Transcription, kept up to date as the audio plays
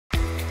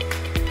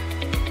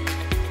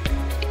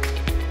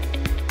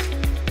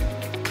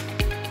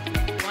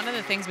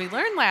things we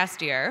learned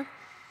last year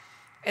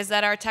is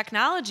that our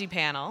technology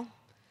panel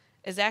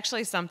is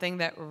actually something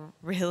that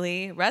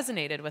really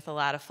resonated with a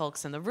lot of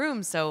folks in the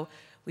room, so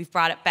we've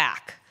brought it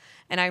back.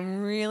 And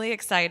I'm really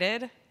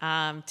excited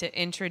to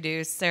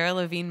introduce Sarah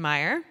Levine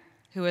Meyer,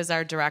 who is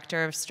our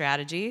Director of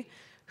Strategy,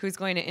 who's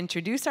going to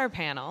introduce our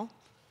panel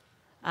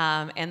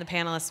and the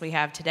panelists we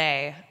have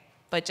today.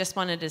 But just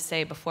wanted to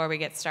say before we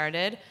get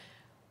started,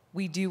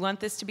 we do want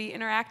this to be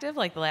interactive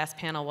like the last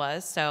panel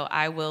was, so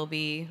I will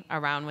be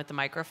around with the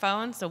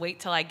microphone, so wait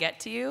till I get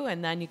to you,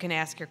 and then you can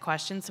ask your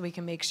questions so we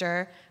can make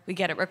sure we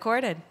get it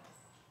recorded.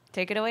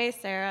 Take it away,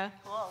 Sarah.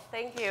 Cool,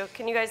 thank you.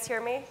 Can you guys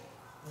hear me?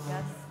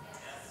 Yes?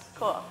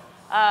 Cool.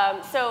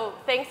 So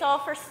thanks all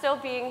for still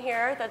being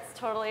here. That's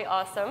totally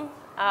awesome.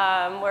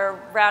 We're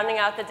rounding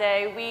out the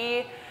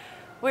day.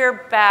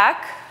 We're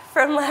back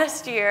from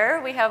last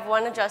year. We have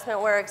one adjustment.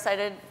 We're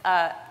excited.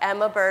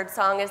 Emma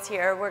Birdsong is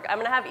here. I'm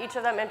going to have each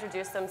of them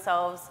introduce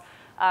themselves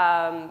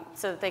so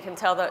that they can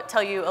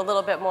tell you a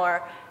little bit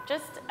more.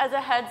 Just as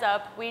a heads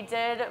up, we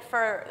did,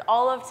 for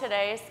all of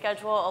today,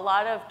 schedule a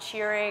lot of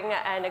cheering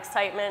and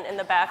excitement in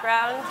the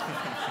background.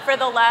 For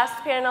the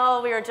last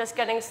panel, we were just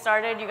getting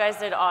started. You guys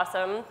did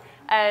awesome.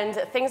 And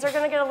things are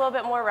going to get a little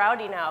bit more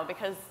rowdy now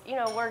because, you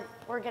know,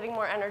 we're getting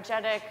more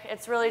energetic.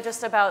 It's really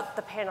just about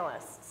the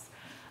panelists.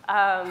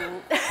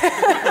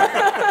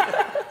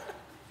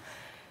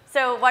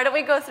 So why don't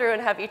we go through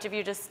and have each of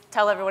you just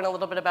tell everyone a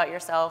little bit about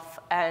yourself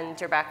and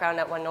your background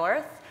at 1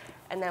 North,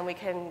 and then we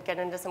can get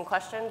into some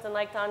questions. And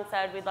like Don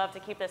said, we'd love to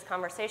keep this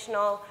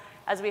conversational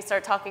as we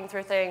start talking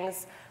through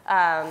things.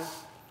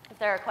 If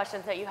there are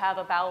questions that you have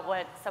about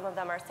what some of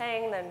them are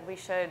saying, then we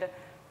should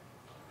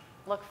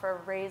look for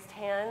raised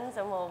hands,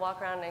 and we'll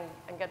walk around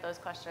and get those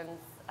questions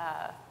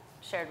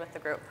shared with the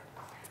group.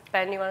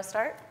 Ben, you want to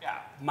start? Yeah,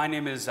 my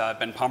name is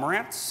Ben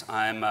Pomerantz.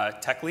 I'm a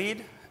tech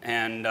lead,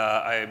 and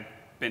I've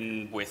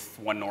been with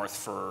 1 North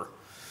for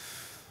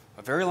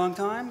a very long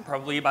time,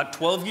 probably about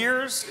 12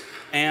 years,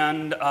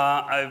 and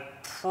I've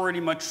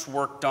pretty much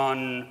worked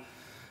on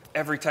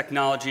every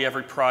technology,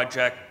 every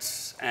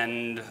project,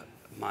 and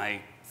my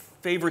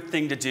favorite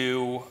thing to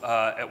do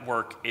at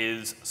work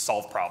is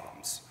solve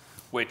problems,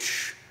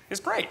 which is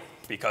great,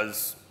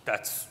 because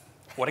that's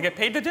what I get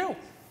paid to do.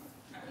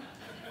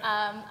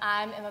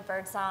 I'm Emma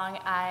Birdsong.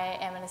 I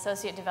am an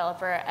associate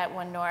developer at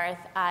 1 North.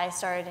 I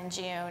started in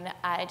June.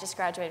 I just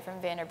graduated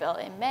from Vanderbilt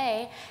in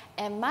May.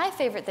 And my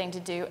favorite thing to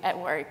do at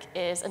work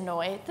is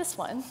annoy this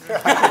one. And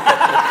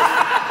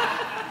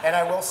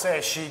I will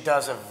say she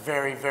does a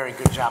very, very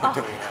good job of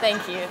doing that.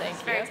 Thank you, thank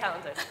you. Very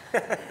talented.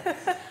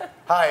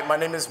 Hi, my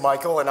name is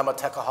Michael, and I'm a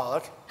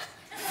techaholic.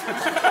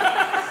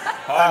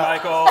 Hi,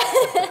 Michael.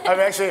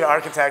 I'm actually an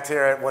architect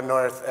here at 1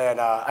 North,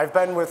 and I've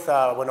been with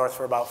 1 North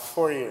for about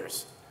 4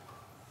 years.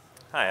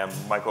 Hi, I'm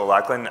Michael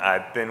Lachlan.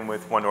 I've been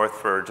with 1 North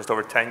for just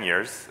over 10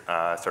 years.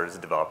 Started as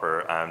a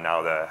developer. I'm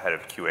now the head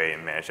of QA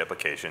and managed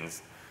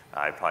applications.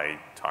 I probably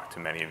talk to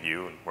many of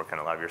you and work on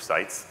a lot of your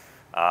sites.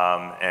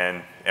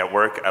 And at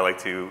work,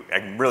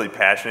 I'm really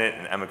passionate,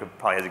 and Emma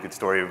probably has a good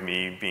story of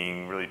me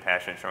being really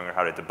passionate, showing her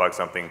how to debug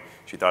something.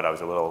 She thought I was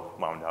a little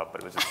wound up,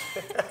 but it was just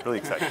really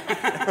exciting.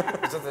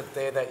 Was it the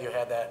day that you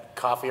had that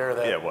coffee or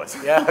that? Yeah, it was.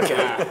 Yeah, okay.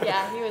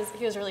 Yeah,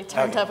 he was really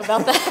turned up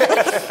about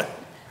that.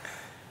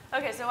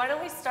 Okay, so why don't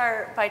we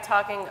start by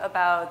talking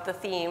about the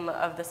theme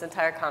of this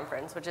entire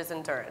conference, which is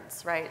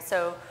endurance, right?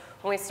 So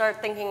when we start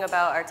thinking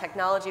about our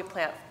technology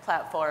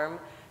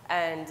platform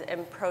and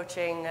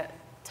approaching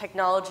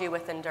technology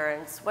with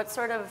endurance, what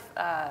sort of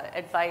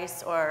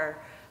advice or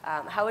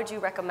how would you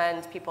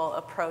recommend people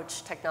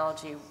approach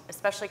technology,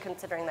 especially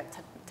considering that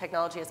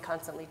technology is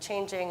constantly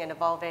changing and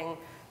evolving?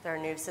 There are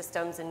new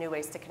systems and new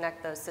ways to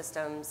connect those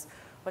systems.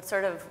 What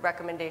sort of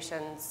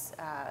recommendations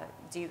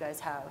do you guys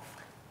have?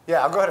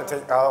 Yeah, I'll go ahead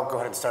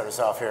and start us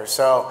off here.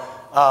 So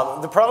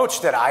the approach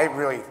that I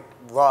really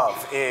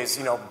love is,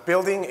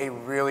 building a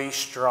really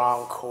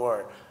strong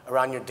core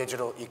around your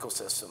digital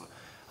ecosystem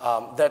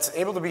that's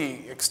able to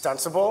be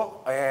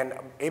extensible and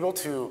able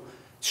to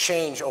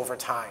change over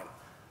time.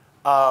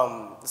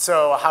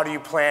 So how do you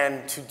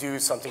plan to do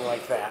something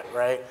like that,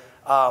 right?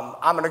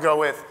 I'm going to go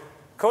with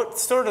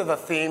sort of the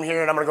theme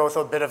here, and I'm going to go with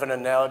a bit of an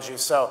analogy.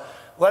 So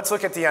let's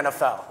look at the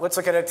NFL. Let's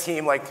look at a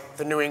team like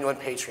the New England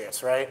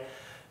Patriots, right?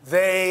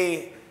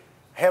 They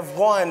have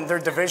won their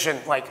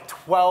division like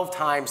 12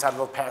 times out of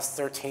the past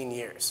 13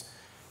 years.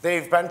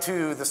 They've been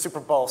to the Super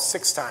Bowl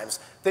 6 times.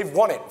 They've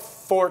won it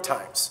 4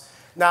 times.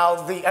 Now,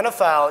 the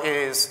NFL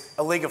is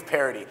a league of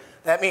parity.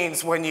 That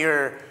means when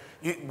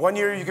one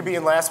year you could be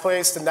in last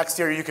place, the next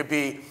year you could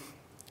be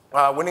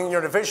winning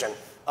your division,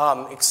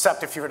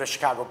 except if you're the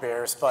Chicago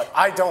Bears. But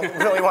I don't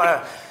really want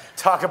to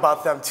talk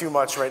about them too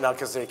much right now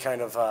because they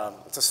kind of,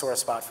 it's a sore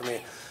spot for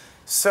me.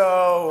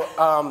 So,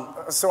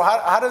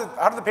 how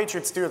do the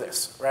Patriots do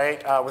this,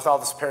 right, with all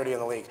this parity in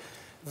the league?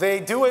 They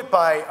do it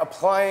by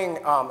applying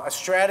a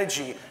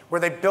strategy where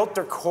they built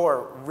their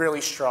core really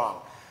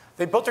strong.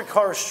 They built their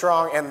core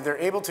strong, and they're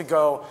able to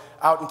go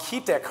out and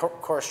keep that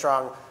core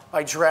strong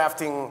by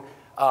drafting,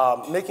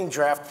 making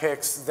draft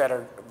picks that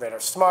are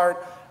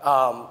smart,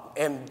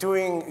 and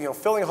doing,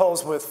 filling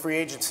holes with free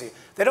agency.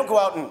 They don't go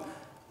out and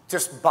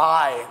just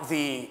buy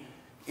the,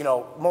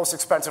 most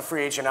expensive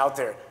free agent out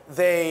there.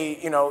 They,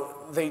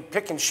 they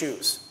pick and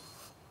choose.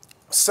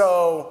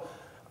 So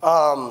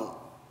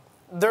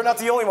they're not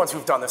the only ones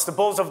who've done this. The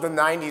Bulls of the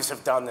 90s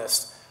have done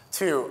this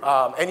too.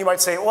 And you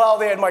might say, well,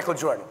 they had Michael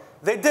Jordan.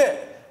 They did,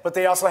 but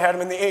they also had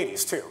him in the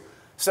 80s too.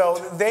 So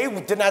they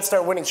did not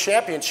start winning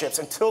championships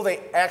until they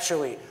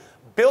actually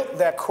built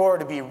that core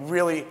to be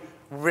really,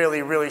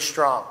 really, really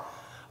strong.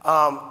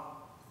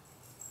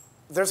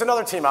 There's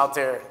another team out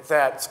there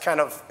that's kind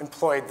of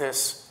employed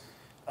this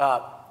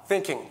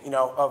thinking,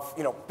 of,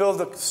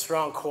 build a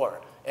strong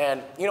core.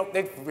 And,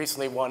 they've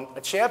recently won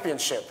a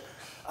championship.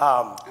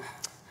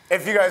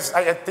 If you guys,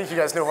 I think you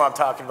guys know who I'm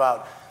talking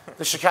about,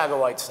 the Chicago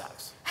White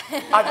Sox.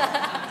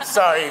 I'm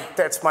sorry,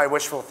 that's my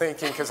wishful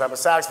thinking because I'm a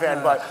Sox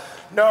fan, but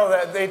no,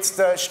 it's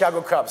the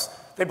Chicago Cubs.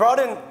 They brought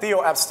in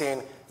Theo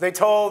Epstein. They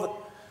told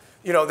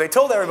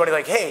everybody,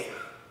 like, hey,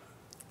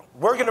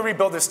 we're going to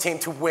rebuild this team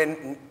to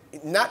win,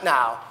 not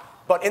now,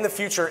 but in the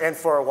future and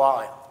for a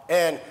while.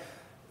 And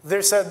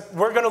they said,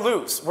 we're going to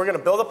lose. We're going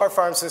to build up our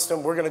farm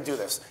system. We're going to do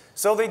this.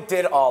 So they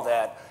did all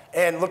that.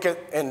 And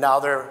and now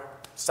they're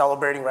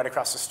celebrating right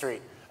across the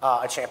street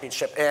a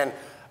championship. And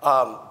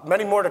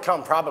many more to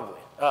come, probably.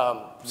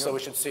 So we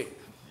should see.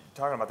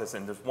 Talking about this,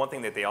 and there's one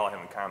thing that they all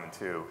have in common,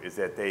 too, is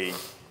that they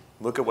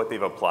look at what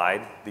they've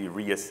applied, they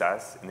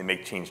reassess, and they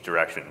make change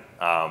direction.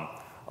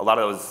 A lot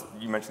of those,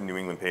 you mentioned New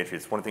England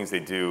Patriots, one of the things they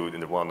do,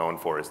 and they're well known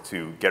for, is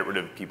to get rid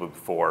of people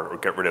before, or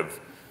get rid of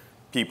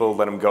people,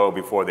 let them go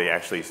before they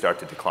actually start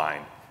to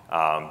decline.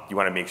 You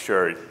want to make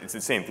sure, it's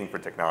the same thing for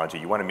technology,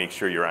 you want to make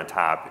sure you're on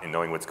top and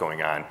knowing what's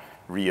going on,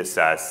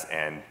 reassess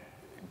and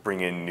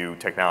bring in new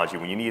technology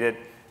when you need it,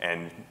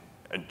 and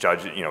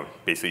judge it,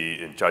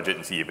 basically judge it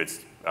and see if it's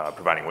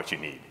providing what you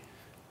need.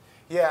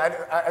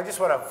 Yeah, I just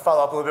want to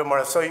follow up a little bit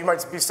more. So you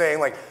might be saying,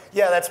 like,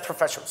 yeah, that's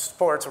professional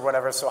sports or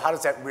whatever, so how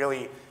does that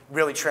really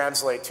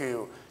translate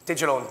to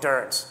digital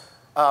endurance?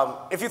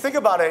 If you think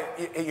about it,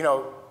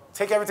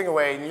 take everything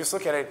away and you just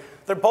look at it,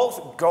 they're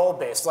both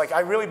goal-based. Like,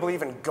 I really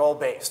believe in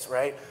goal-based,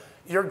 right?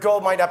 Your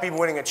goal might not be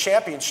winning a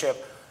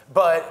championship,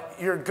 but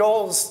your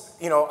goals,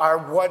 are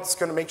what's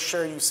going to make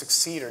sure you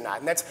succeed or not.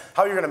 And that's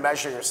how you're going to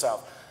measure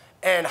yourself.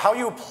 And how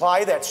you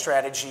apply that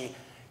strategy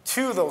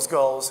to those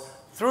goals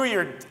through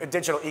your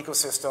digital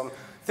ecosystem.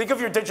 Think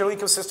of your digital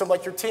ecosystem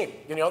like your team,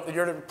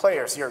 your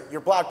players, your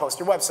blog post,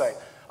 your website,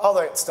 all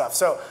that stuff.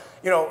 So,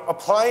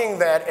 applying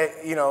that,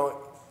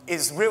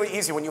 is really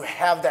easy when you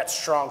have that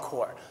strong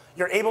core.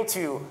 You're able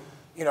to,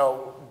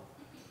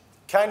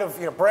 kind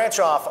of, branch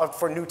off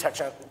for new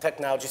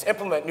technologies,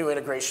 implement new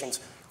integrations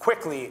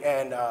quickly,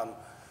 and,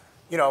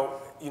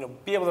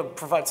 be able to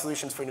provide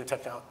solutions for new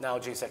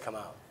technologies that come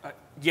out.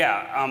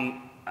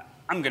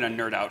 I'm going to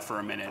nerd out for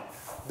a minute.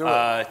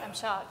 I'm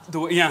shocked.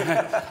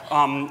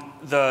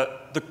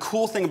 The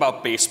cool thing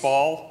about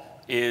baseball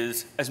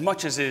is, as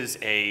much as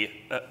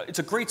it's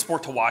a great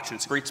sport to watch and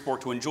it's a great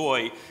sport to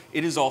enjoy,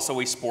 it is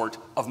also a sport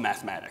of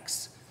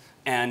mathematics.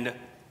 And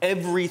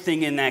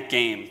everything in that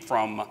game,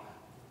 from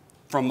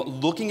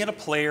looking at a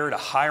player to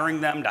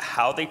hiring them to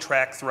how they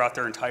track throughout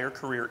their entire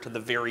career to the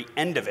very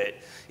end of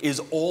it,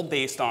 is all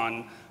based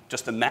on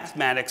just the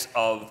mathematics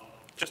of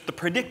just the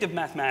predictive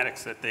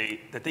mathematics that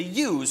they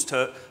use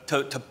to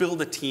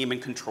build a team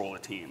and control a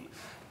team.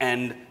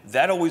 And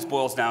that always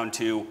boils down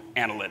to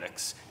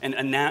analytics and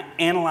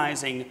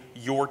analyzing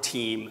your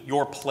team,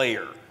 your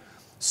player.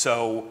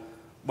 So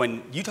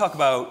when you talk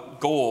about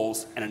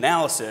goals and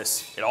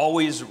analysis, it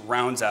always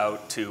rounds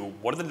out to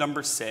what do the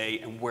numbers say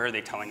and where are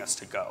they telling us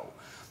to go.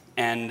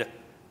 And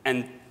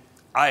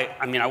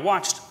I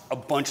watched a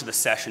bunch of the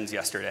sessions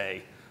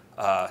yesterday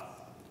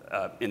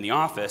in the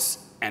office,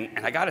 and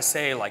I gotta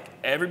say, like,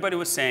 everybody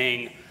was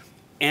saying,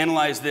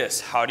 analyze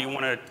this. How do you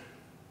want to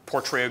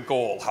portray a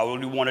goal? How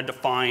do you want to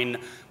define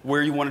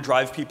where you want to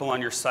drive people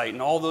on your site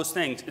and all those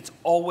things? It's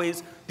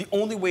always the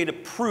only way to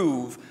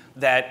prove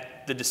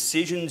that the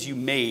decisions you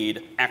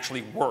made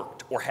actually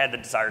worked or had the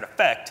desired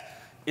effect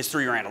is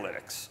through your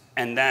analytics.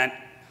 And that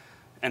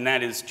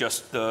is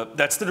just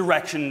that's the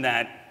direction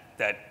that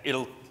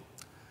it'll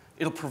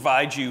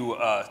provide you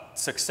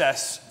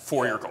success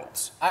for your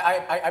goals.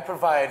 I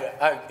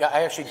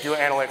actually do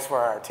analytics for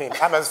our team.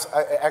 I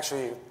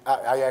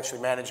actually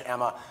manage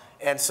Emma,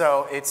 and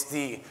so it's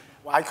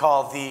I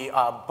call the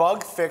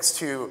bug fix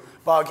to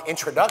bug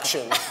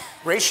introduction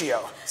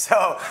ratio.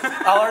 So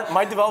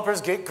my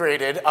developers get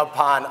graded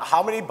upon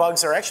how many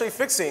bugs they're actually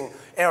fixing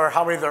or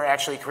how many they're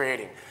actually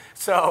creating.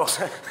 So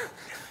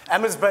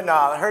Emma's been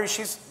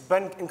she's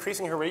been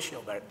increasing her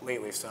ratio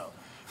lately. So.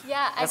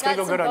 Yeah, I got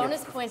some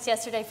bonus points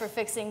yesterday for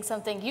fixing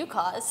something you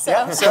caused. So.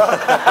 Yeah, so.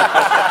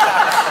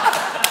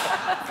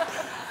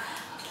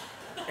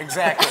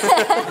 Exactly.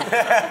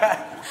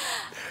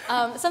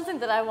 Something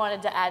that I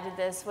wanted to add to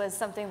this was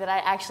something that I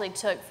actually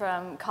took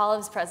from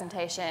Colin's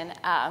presentation.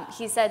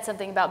 He said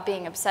something about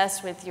being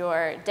obsessed with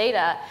your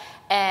data,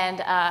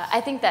 and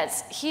I think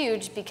that's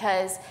huge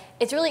because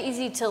it's really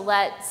easy to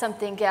let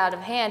something get out of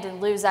hand and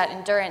lose that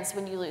endurance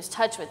when you lose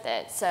touch with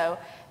it. So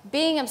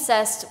being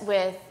obsessed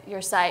with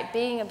your site,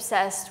 being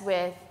obsessed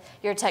with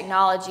your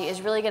technology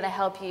is really going to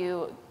help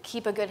you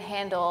keep a good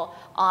handle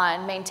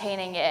on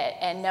maintaining it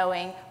and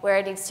knowing where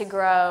it needs to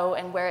grow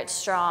and where it's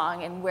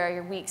strong and where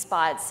your weak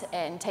spots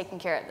and taking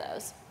care of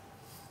those.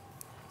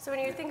 So when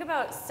you think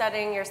about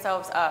setting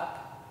yourselves up,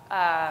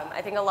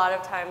 I think a lot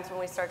of times when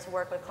we start to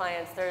work with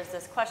clients, there's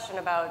this question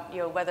about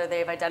whether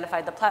they've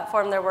identified the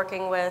platform they're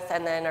working with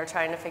and then are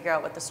trying to figure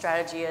out what the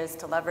strategy is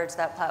to leverage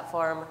that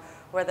platform,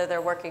 whether they're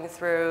working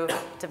through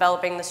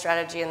developing the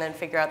strategy and then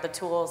figure out the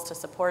tools to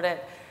support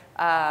it.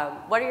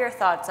 What are your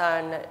thoughts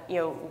on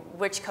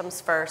which comes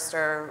first,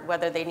 or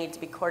whether they need to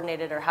be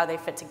coordinated, or how they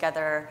fit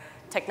together,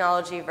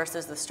 technology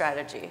versus the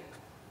strategy?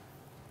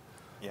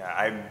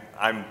 Yeah,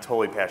 I'm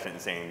totally passionate in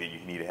saying that you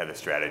need to have a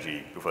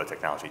strategy before the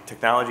technology.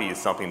 Technology is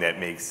something that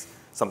makes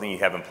something you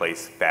have in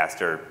place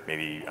faster,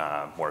 maybe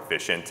more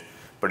efficient.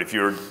 But if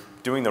you're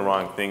doing the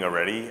wrong thing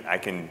already, I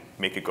can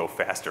make it go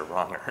faster,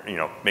 wrong,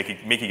 make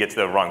you get to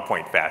the wrong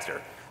point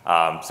faster.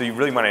 So you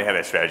really want to have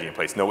that strategy in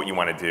place, know what you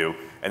want to do,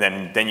 and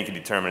then you can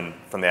determine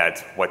from that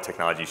what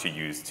technology you should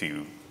use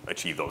to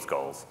achieve those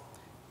goals.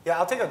 Yeah,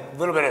 I'll take a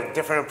little bit of a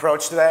different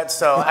approach to that.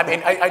 So, I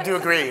mean, I do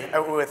agree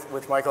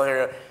with Michael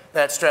here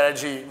that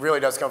strategy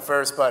really does come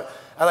first, but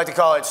I like to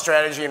call it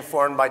strategy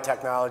informed by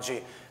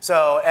technology.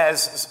 So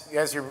as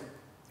you're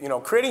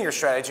creating your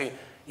strategy,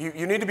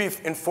 you need to be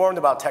informed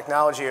about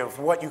technology of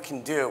what you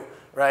can do,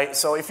 right?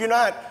 So if you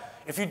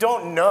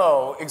don't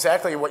know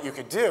exactly what you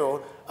could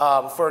do,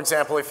 for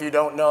example, if you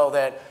don't know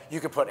that you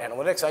could put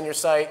analytics on your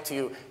site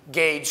to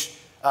gauge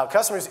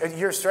customers,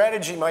 your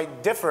strategy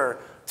might differ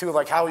to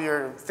like how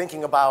you're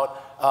thinking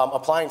about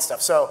applying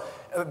stuff. So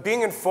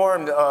being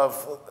informed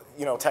of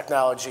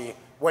technology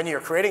when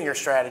you're creating your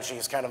strategy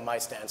is kind of my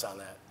stance on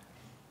that.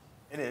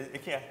 It is.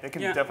 It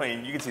can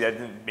definitely. You can see that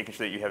in making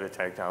sure that you have the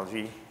technology.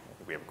 I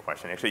think we have a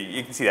question. Actually,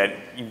 you can see that.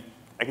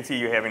 I can see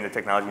you having the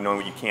technology, knowing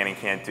what you can and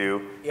can't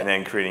do, and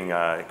then creating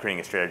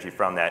a strategy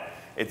from that.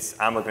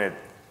 I'm looking at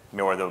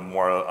more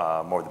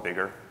of the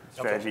bigger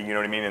strategy. Okay. You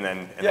know what I mean? And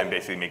then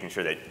basically making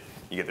sure that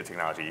you get the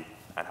technology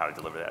on how to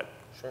deliver that.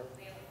 Sure.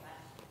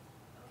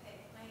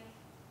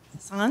 Is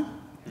this on?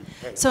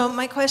 So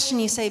my question,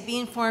 you say be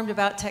informed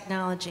about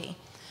technology.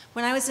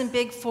 When I was in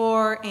Big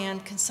Four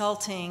and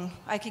consulting,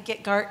 I could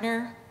get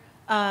Gartner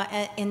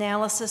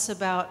analysis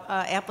about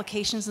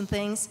applications and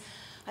things.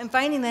 I'm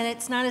finding that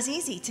it's not as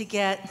easy to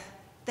get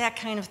that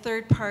kind of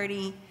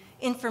third-party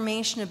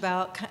information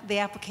about the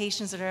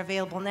applications that are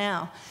available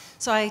now.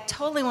 So I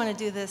totally want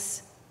to do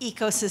this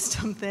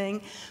ecosystem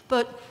thing,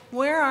 but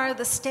where are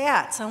the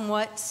stats on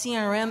what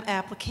CRM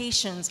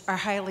applications are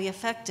highly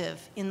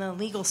effective in the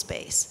legal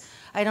space?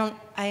 I don't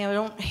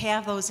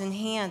have those in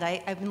hand.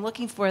 I've been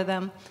looking for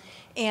them,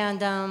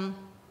 and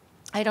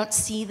I don't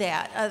see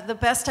that. The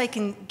best I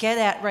can get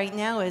at right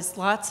now is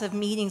lots of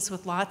meetings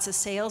with lots of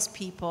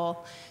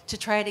salespeople to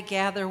try to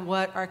gather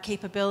what are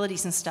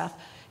capabilities and stuff.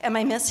 Am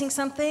I missing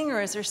something,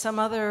 or is there some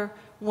other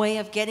way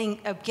of getting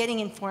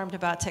informed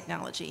about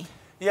technology?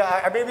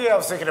 Yeah, maybe I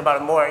was thinking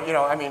about it more.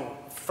 I mean,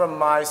 from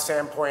my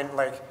standpoint,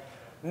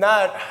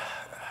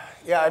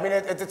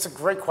 it's a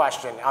great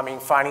question. I mean,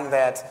 finding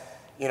that,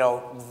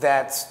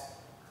 that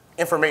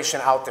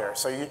information out there.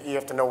 So you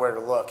have to know where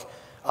to look.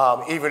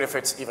 Even if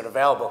it's even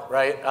available,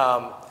 right?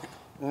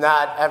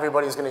 Not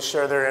everybody's going to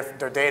share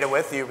their data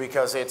with you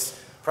because it's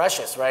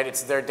precious, right?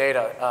 It's their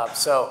data.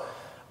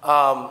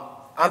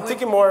 I'm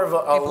thinking more of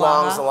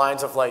along the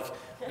lines of like,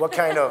 what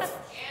kind of...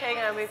 Hang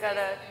on, we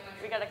gotta.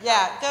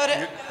 Yeah, go to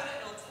ILTA.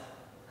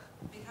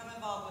 Become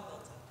involved with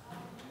ILTA.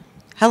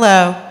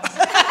 Hello.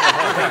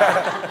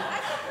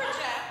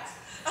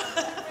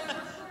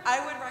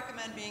 I would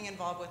recommend being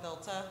involved with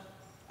ILTA.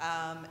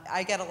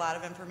 I get a lot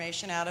of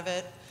information out of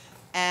it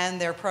and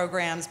their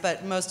programs,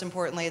 but most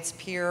importantly, it's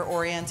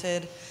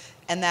peer-oriented,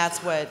 and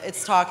that's what,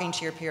 it's talking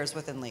to your peers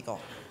within legal.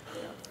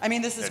 I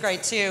mean, this is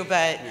great too,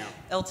 but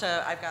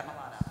ILTA, I've gotten a lot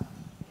out of.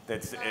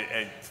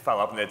 To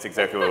follow up, and that's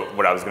exactly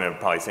what I was going to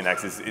probably say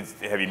next is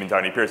have you been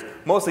talking to your peers?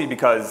 Mostly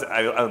because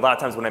a lot of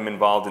times when I'm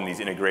involved in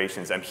these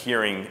integrations, we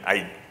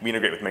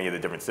integrate with many of the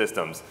different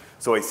systems,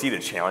 so I see the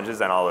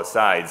challenges on all the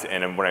sides,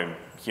 and what I'm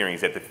hearing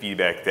is that the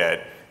feedback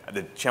that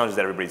the challenges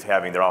that everybody's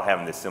having, they're all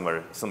having the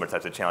similar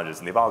types of challenges,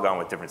 and they've all gone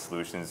with different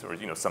solutions, or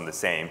some the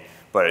same.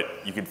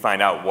 But you can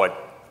find out what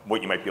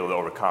you might be able to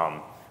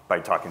overcome by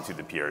talking to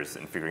the peers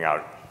and figuring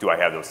out, do I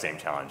have those same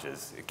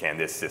challenges? Can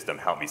this system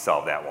help me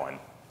solve that one?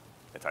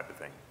 That type of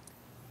thing.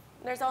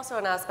 There's also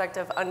an aspect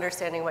of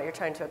understanding what you're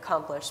trying to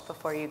accomplish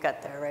before you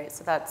get there, right?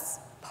 So that's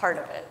part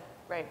of it,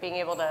 right? Being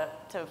able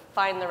to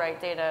find the right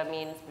data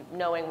means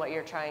knowing what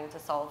you're trying to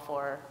solve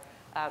for.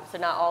 So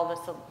not all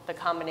the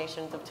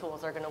combinations of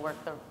tools are going to work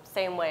the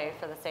same way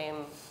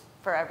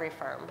for every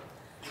firm.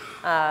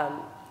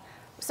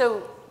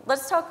 So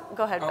let's talk,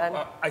 go ahead, Ben.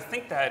 I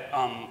think that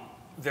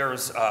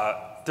there's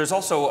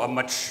also a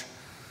much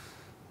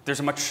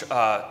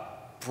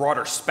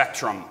broader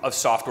spectrum of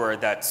software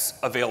that's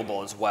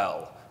available as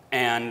well.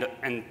 And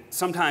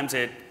sometimes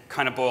it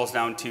kind of boils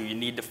down to you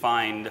need to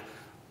find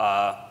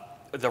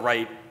the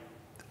right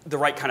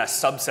kind of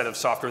subset of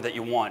software that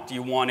you want. Do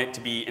you want it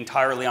to be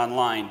entirely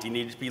online? Do you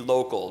need it to be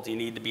local? Do you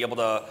need to be able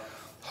to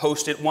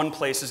host it one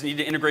place? Does it need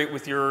to integrate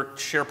with your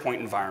SharePoint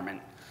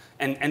environment?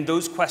 And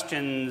those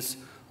questions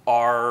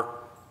are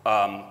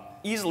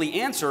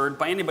easily answered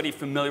by anybody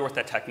familiar with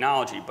that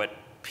technology, but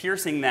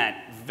piercing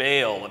that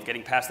veil of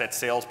getting past that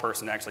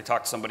salesperson to actually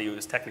talk to somebody who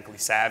is technically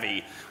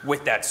savvy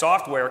with that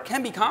software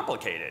can be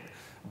complicated.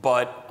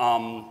 But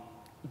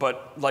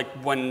like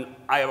when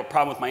I have a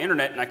problem with my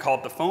internet and I call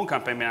up the phone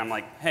company and I'm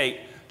like,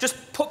 hey,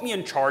 just put me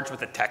in charge with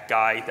the tech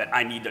guy that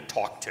I need to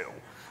talk to.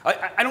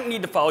 I don't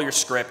need to follow your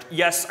script.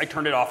 Yes, I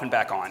turned it off and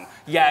back on.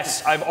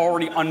 Yes, I've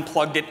already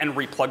unplugged it and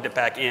replugged it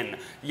back in.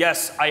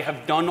 Yes, I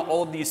have done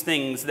all of these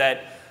things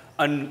that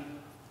an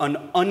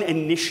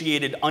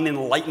uninitiated,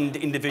 unenlightened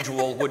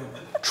individual would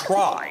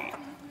try.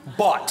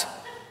 But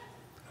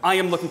I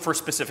am looking for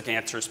specific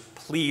answers.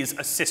 Please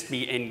assist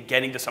me in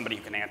getting to somebody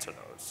who can answer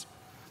those.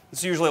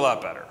 It's usually a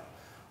lot better.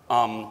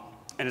 And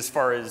as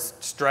far as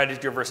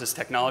strategy versus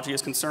technology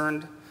is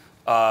concerned,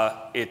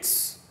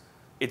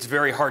 it's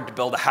very hard to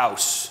build a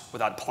house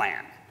without a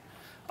plan.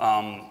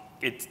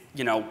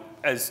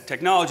 As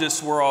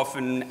technologists, we're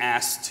often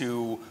asked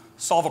to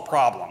solve a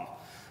problem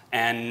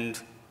and,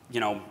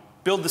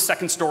 build the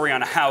second story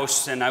on a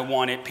house and I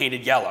want it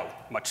painted yellow,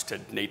 much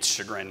to Nate's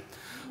chagrin.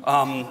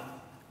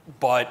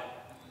 But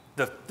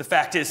the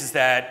fact is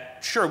that,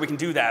 sure, we can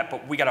do that,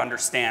 but we got to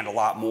understand a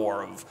lot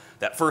more of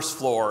that first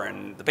floor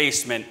and the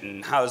basement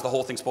and how is the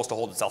whole thing supposed to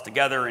hold itself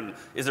together and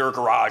is there a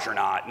garage or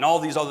not and all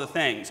these other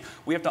things.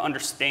 We have to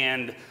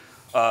understand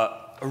a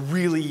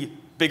really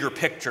bigger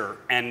picture,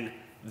 and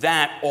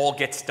that all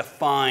gets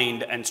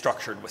defined and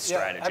structured with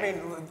strategy. Yeah, I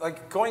mean,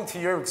 like going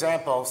to your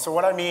example, so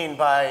what I mean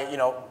by,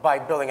 by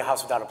building a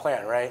house without a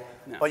plan, right?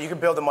 Yeah. But you can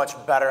build a much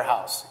better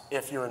house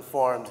if you're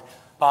informed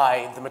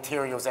by the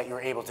materials that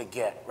you're able to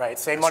get, right?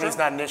 Say money's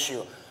not an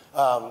issue.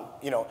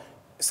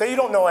 Say you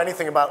don't know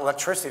anything about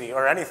electricity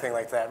or anything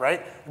like that,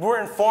 right? We're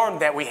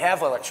informed that we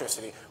have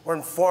electricity. We're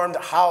informed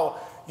how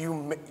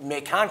you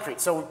make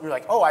concrete. So you're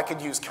like, oh, I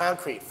could use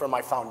concrete for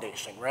my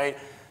foundation, right?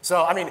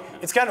 So, I mean,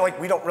 it's kind of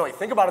like we don't really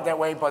think about it that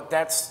way, but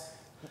that's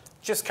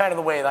just kind of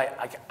the way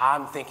that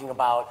I'm thinking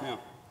about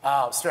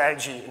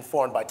strategy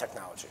informed by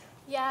technology.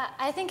 Yeah,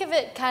 I think of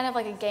it kind of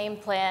like a game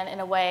plan in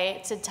a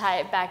way to tie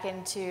it back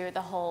into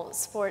the whole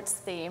sports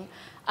theme.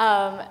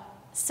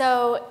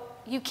 So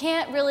you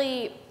can't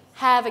really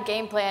have a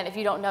game plan if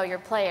you don't know your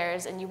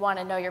players, and you want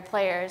to know your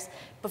players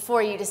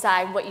before you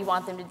decide what you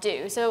want them to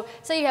do. So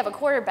say you have a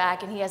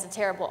quarterback and he has a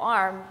terrible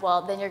arm,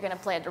 well, then you're going to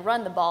plan to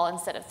run the ball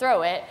instead of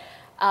throw it.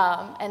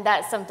 And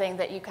that's something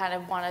that you kind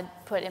of want to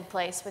put in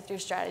place with your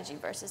strategy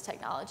versus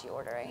technology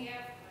ordering.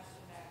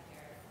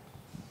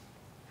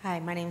 Hi,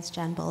 my name is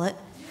Jen Bullitt.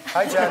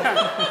 Hi, Jen.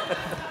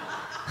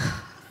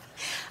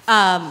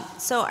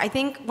 So I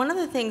think one of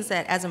the things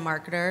that as a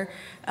marketer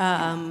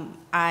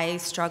I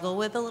struggle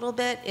with a little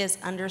bit is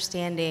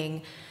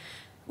understanding,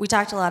 we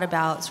talked a lot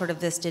about sort of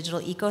this digital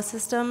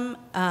ecosystem,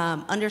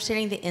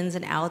 understanding the ins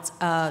and outs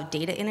of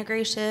data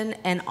integration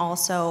and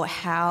also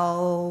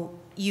how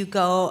you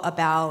go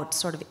about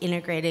sort of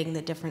integrating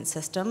the different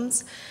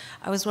systems.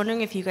 I was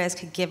wondering if you guys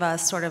could give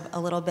us sort of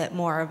a little bit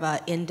more of an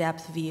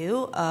in-depth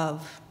view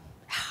of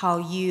how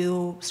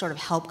you sort of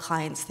help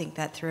clients think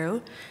that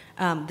through.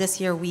 This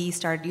year we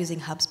started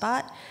using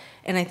HubSpot,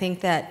 and I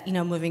think that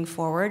moving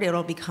forward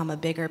it'll become a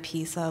bigger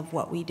piece of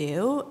what we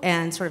do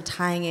and sort of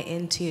tying it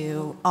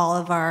into all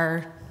of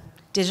our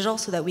digital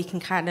so that we can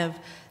kind of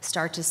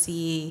start to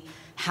see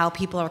how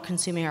people are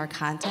consuming our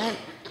content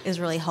is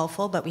really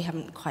helpful, but we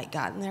haven't quite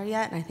gotten there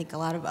yet, and I think a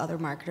lot of other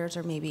marketers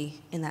are maybe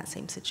in that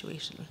same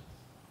situation.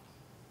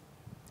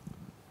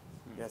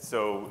 Yeah,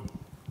 so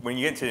when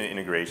you get into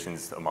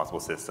integrations of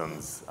multiple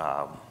systems,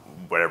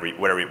 what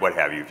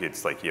have you, if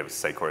it's like you have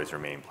Sitecore as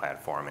your main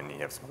platform and you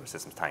have some other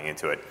systems tying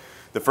into it,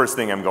 the first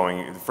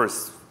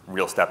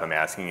real step I'm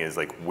asking is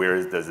like,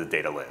 where does the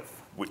data live?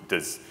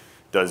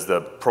 Does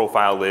the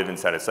profile live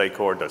inside of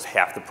Sitecore? Does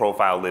half the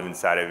profile live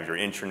inside of your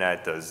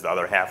intranet? Does the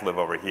other half live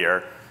over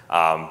here?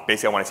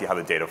 Basically, I want to see how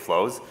the data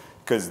flows,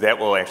 because that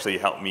will actually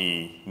help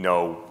me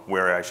know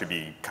where I should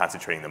be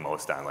concentrating the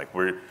most on. Like,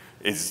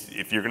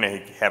 if you're going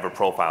to have a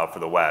profile for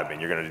the web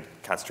and you're going to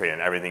concentrate on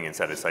everything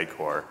inside of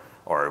Sitecore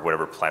or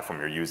whatever platform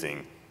you're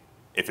using,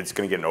 if it's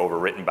going to get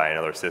overwritten by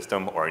another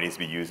system or it needs to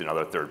be used in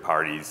other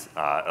third-party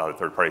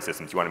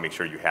systems, you want to make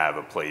sure you have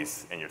a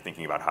place and you're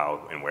thinking about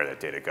how and where that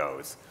data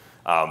goes.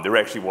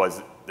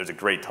 There's a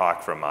great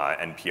talk from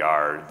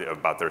NPR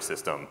about their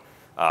system.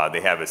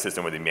 They have a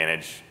system where they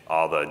manage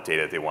all the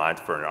data they want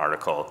for an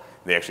article.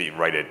 They actually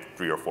write it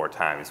 3 or 4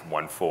 times,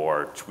 one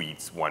for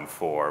tweets, one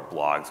for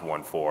blogs,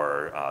 one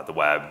for the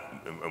web,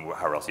 and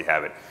however else you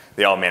have it.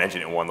 They all manage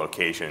it in one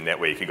location, and that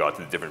way you can go out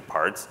to the different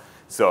parts.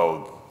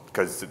 So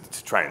because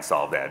to try and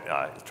solve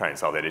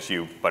that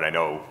issue. But I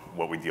know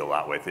what we deal a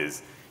lot with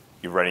is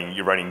you're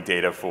writing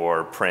data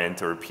for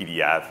print or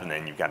PDF, and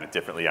then you've got it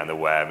differently on the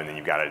web, and then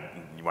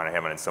you want to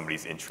have it on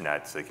somebody's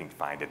intranet so they can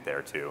find it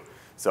there too.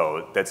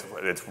 So that's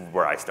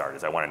where I start,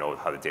 is I want to know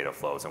how the data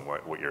flows and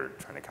what you're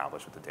trying to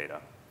accomplish with the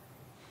data.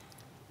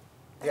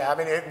 Yeah, I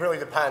mean, it really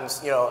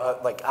depends,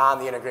 like on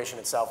the integration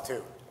itself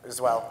too, as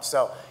well.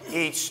 So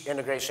each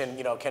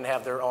integration, can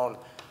have their own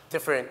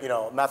different,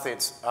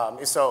 methods.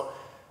 So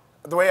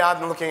the way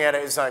I'm looking at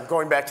it is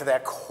going back to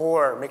that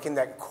core, making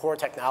that core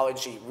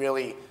technology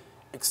really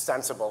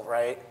extensible,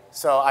 right?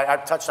 So I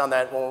touched on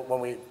that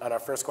on our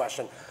first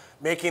question,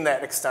 making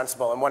that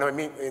extensible. And what I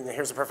mean, and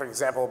here's a perfect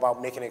example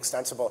about making it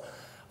extensible.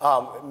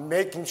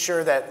 Making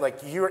sure that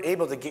you're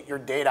able to get your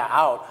data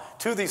out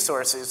to these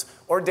sources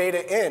or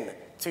data in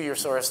to your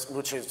source,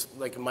 which is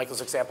like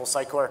Michael's example,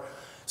 Sitecore.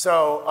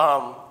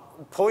 So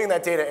pulling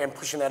that data and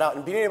pushing that out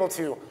and being able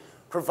to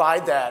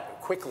provide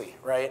that quickly,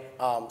 right?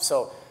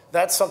 So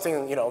that's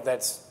something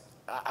that's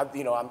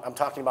I'm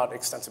talking about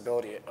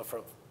extensibility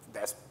from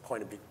that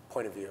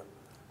point of view.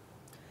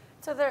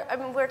 So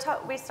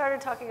we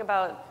started talking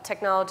about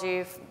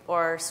technology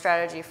or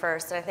strategy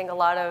first, and I think a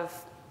lot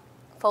of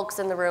folks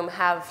in the room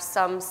have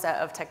some set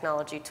of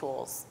technology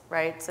tools,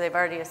 right? So they've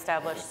already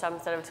established some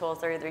set of tools.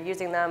 They're either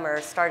using them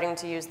or starting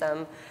to use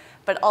them.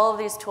 But all of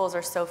these tools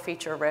are so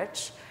feature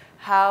rich.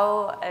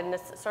 And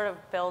this sort of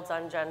builds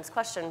on Jen's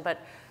question, but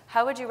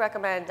how would you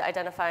recommend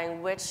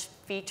identifying which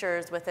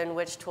features within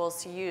which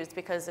tools to use?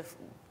 Because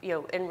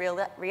in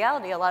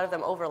reality, a lot of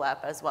them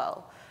overlap as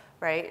well,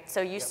 right?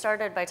 So you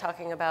started by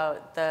talking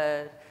about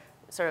the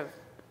sort of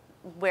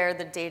where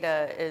the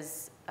data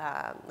is,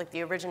 like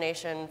the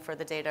origination for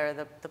the data,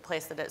 or the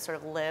place that it sort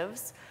of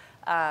lives.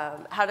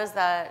 How does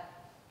that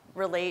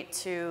relate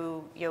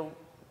to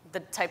the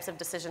types of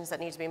decisions that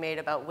need to be made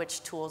about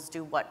which tools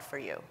do what for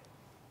you?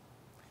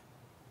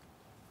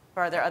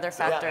 Or are there other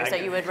factors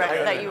that you would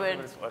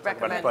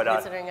recommend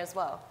considering as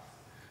well?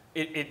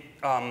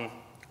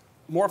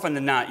 More often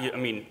than not,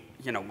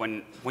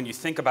 when you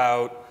think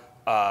about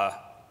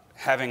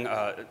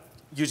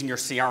using your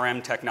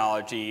CRM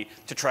technology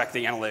to track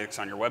the analytics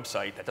on your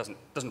website, that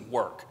doesn't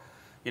work.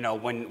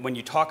 When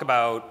you talk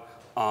about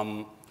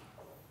I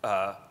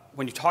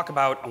want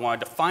to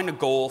define a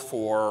goal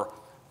for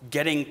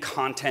getting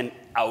content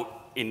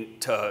out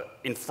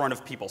in front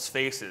of people's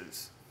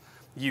faces,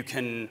 you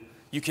can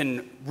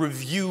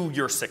review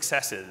your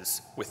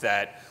successes with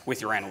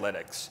your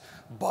analytics.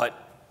 But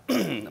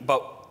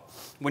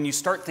when you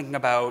start thinking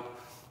about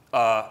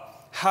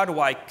how do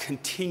I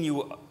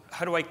continue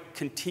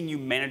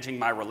managing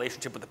my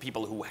relationship with the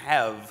people who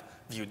have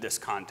viewed this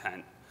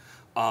content,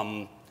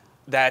 you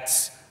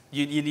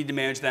need to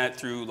manage that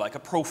through like a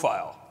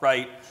profile,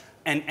 right?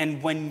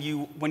 And when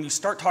you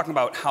start talking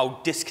about how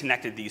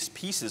disconnected these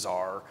pieces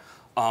are,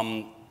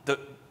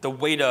 the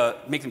way to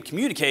make them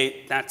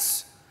communicate,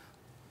 that's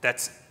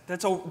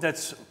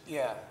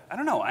yeah. I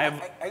don't know. I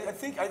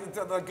think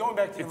going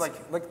back to like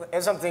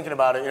as I'm thinking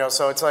about it,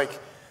 so it's like,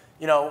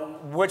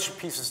 which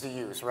pieces to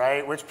use,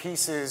 right? Which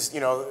pieces,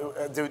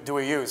 do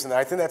we use? And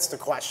I think that's the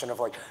question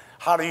of like,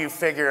 how do you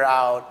figure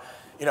out,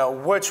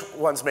 which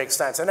ones make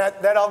sense? And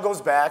that all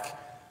goes back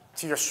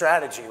to your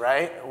strategy,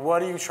 right?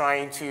 What are you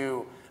trying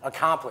to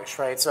accomplish,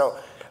 right? So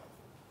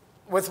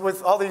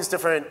with all these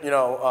different,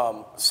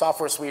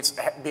 software suites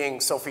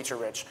being so feature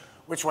rich,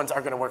 which ones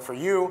are going to work for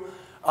you?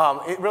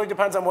 It really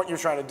depends on what you're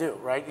trying to do,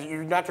 right?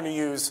 You're not going to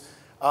use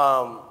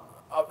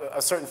a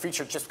certain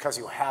feature just because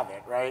you have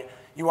it, right?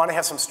 You want to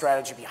have some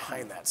strategy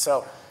behind that.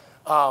 So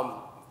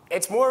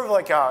it's more of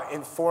like an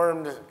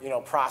informed,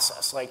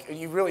 process. Like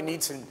you really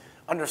need to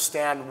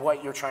understand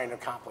what you're trying to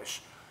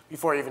accomplish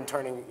before even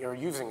turning or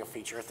using a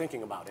feature or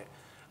thinking about it.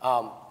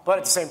 But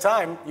at the same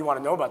time, you want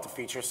to know about the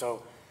feature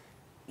so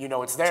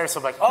it's there.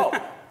 So like,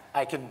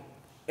 I can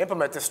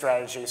implement this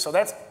strategy. So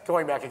that's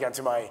going back again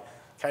to my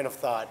kind of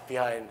thought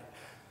behind,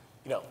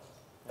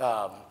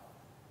 I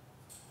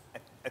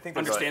think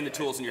understand the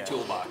tools in your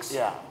toolbox.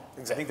 Yeah,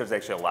 exactly. I think there's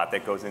actually a lot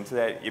that goes into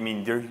that. I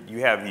mean, you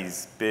have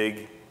these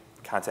big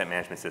content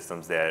management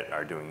systems that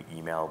are doing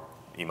email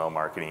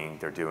marketing.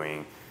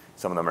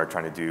 Some of them are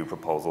trying to do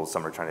proposals.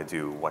 Some are trying to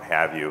do what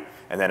have you.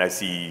 And then I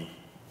see,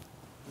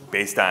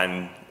 based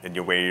on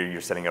the way you're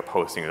setting up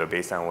hosting, or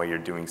based on the way you're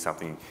doing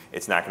something,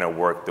 it's not going to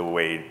work the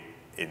way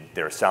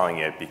they're selling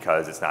it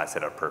because it's not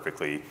set up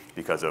perfectly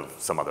because of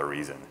some other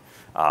reason.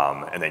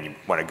 And then you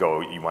want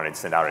to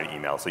send out an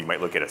email, so you might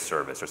look at a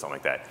service or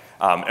something like that.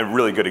 A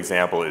really good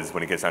example is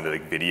when it gets down to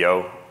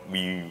video.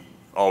 We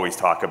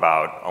almost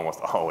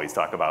always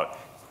talk about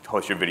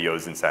host your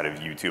videos inside of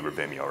YouTube or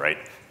Vimeo, right?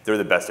 They're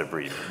the best of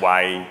breed.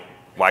 Why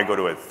go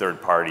to a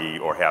third party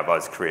or have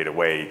us create a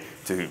way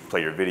to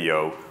play your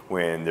video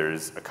when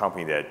there's a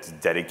company that's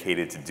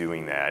dedicated to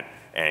doing that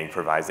and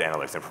provides the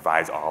analytics and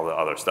provides all the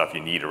other stuff you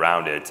need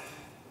around it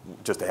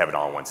just to have it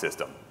all in one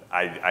system?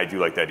 I do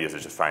like the ideas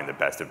of just finding the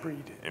best of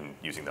breed and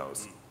using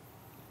those.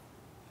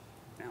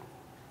 Yeah.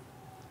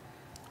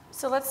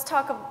 So let's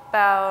talk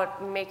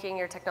about making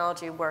your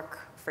technology work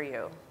for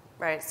you,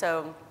 right?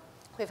 So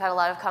We've had a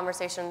lot of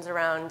conversations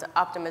around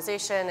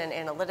optimization and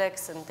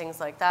analytics and things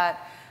like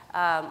that.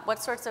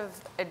 What sorts of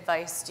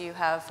advice do you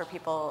have for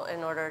people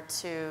in order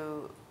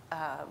to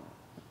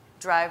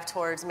drive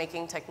towards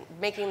making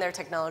their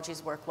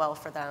technologies work well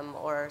for them,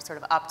 or sort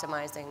of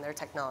optimizing their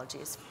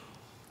technologies?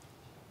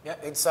 Yeah,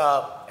 it's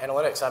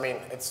analytics. I mean,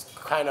 it's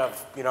kind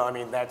of, I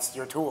mean, that's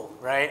your tool,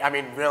 right? I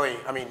mean, really,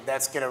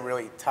 that's going to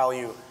really tell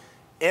you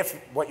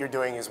if what you're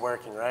doing is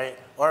working, right?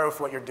 Or if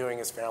what you're doing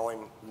is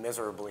failing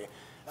miserably.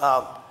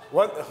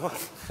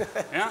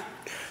 Yeah.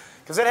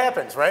 Because it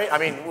happens, right? I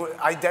mean,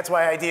 that's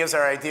why ideas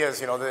are ideas.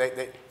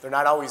 They're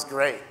not always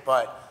great,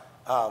 but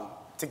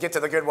to get to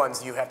the good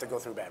ones, you have to go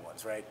through bad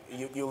ones, right?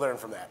 You learn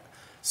from that.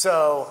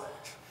 So,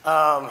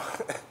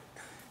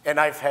 and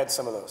I've had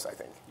some of those, I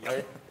think,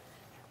 right?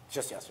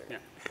 Just yesterday. Yeah.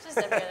 Just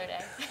every other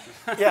day.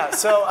 Yeah,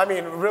 so I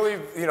mean, really,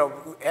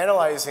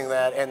 analyzing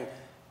that,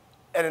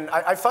 and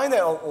I find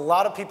that a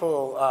lot of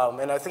people,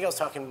 and I think I was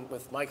talking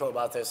with Michael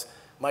about this.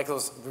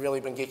 Michael's really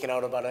been geeking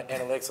out about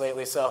analytics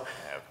lately, so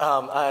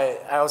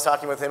I was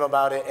talking with him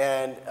about it,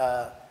 and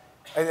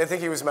I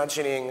think he was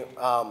mentioning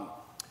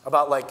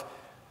about like,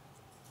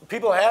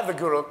 people have the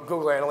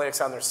Google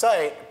Analytics on their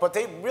site, but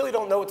they really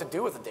don't know what to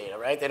do with the data,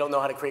 right? They don't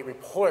know how to create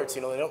reports.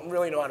 They don't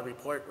really know how to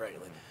report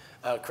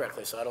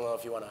correctly. So I don't know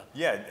if you want to.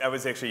 Yeah, I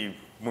was actually,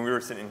 when we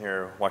were sitting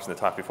here watching the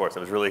talk before,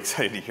 so I was really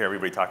excited to hear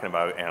everybody talking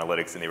about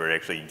analytics, and they were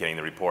actually getting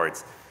the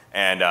reports.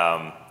 And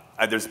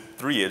there's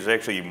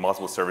actually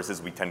multiple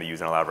services we tend to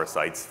use on a lot of our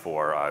sites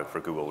for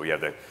Google. We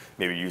have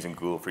maybe you're using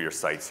Google for your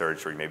site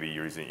search, or maybe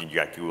you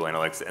got Google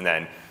Analytics, and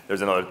then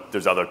there's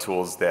other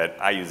tools that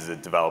I use as a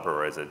developer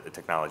or as a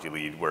technology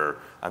lead, where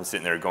I'm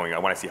sitting there going, I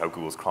want to see how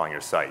Google's crawling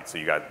your site. So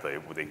you got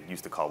what they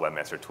used to call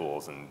Webmaster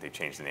Tools, and they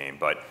changed the name,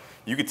 but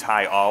you could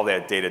tie all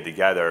that data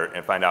together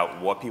and find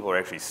out what people are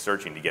actually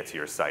searching to get to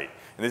your site.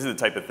 And this is the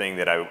type of thing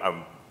that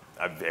I've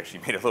actually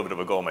made a little bit of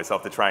a goal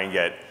myself to try and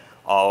get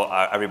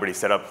everybody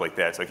set up like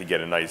that, so I could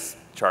get a nice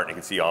chart and I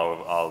could see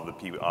all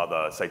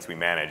the sites we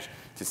manage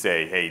to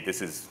say, hey,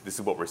 this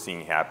is what we're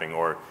seeing happening,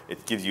 or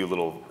it gives you a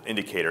little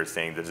indicator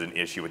saying there's an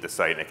issue with the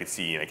site, and I could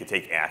see and I could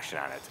take action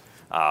on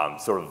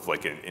it, sort of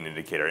like an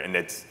indicator. And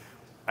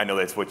I know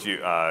that's what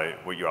you're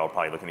all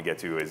probably looking to get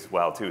to as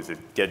well too, is to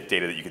get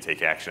data that you can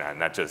take action on,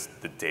 not just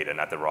the data,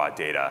 not the raw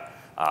data.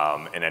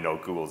 And I know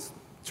Google's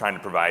trying to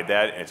provide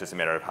that, and it's just a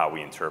matter of how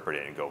we interpret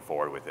it and go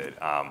forward with it.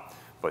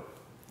 But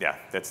yeah,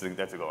 that's the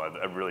goal.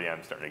 I really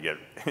am starting to get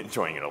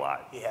enjoying it a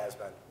lot. He has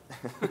been.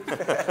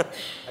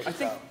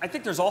 I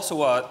think there's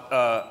also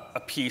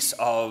a piece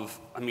of,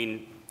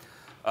 Mitch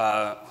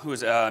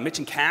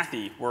and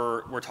Kathy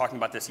were talking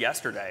about this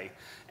yesterday,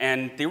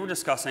 and they were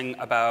discussing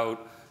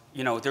about,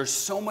 there's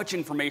so much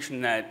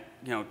information that,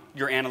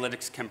 your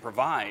analytics can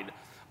provide,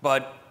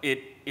 but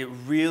it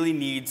really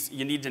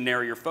you need to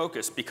narrow your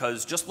focus,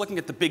 because just looking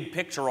at the big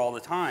picture all the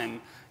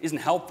time isn't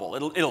helpful.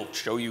 It'll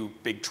show you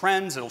big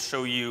trends, it'll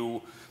show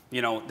you,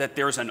 that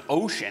there's an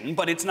ocean,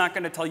 but it's not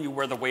going to tell you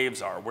where the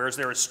waves are. Where's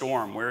there a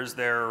storm? Where's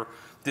there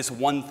this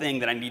one thing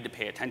that I need to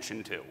pay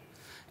attention to?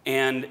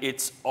 And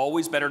it's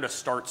always better to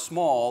start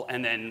small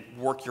and then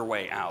work your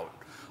way out.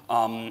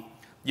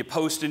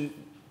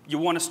 You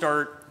want to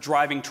start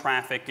driving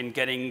traffic and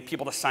getting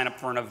people to sign up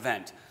for an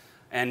event.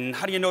 And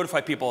how do you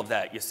notify people of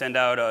that? You send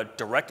out a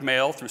direct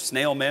mail through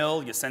snail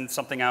mail, you send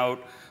something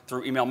out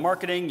through email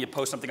marketing, you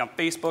post something on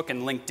Facebook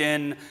and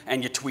LinkedIn,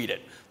 and you tweet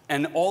it.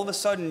 And all of a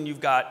sudden,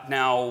 you've got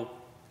now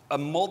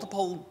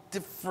multiple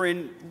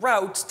different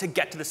routes to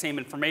get to the same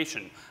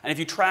information. And if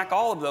you track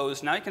all of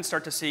those, now you can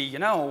start to see,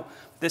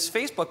 this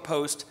Facebook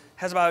post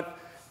has about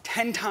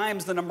 10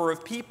 times the number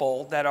of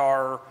people that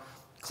are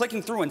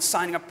clicking through and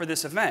signing up for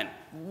this event.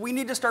 We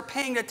need to start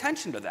paying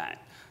attention to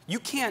that. You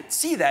can't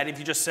see that if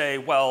you just say,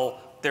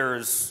 well,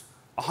 there's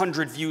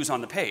 100 views on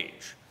the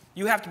page.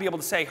 You have to be able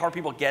to say, how are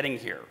people getting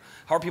here?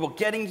 How are people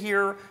getting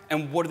here,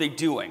 and what are they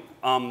doing?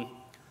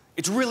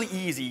 It's really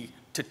easy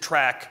to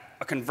track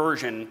a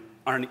conversion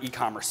on an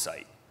e-commerce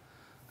site.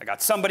 I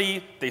got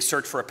somebody, they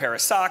search for a pair of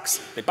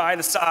socks, they buy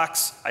the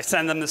socks, I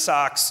send them the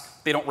socks,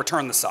 they don't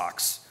return the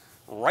socks.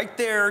 Right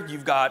there,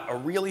 you've got a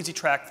real easy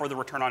track for the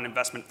return on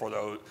investment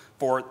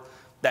for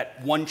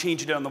that one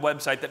change you did on the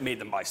website that made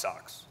them buy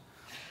socks.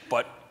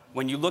 But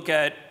when you look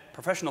at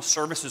professional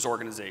services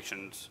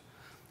organizations,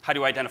 how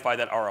do you identify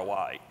that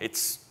ROI?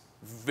 It's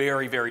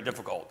very, very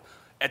difficult.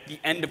 At the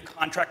end of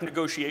contract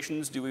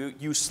negotiations, do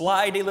you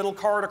slide a little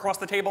card across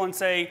the table and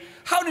say,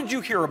 how did you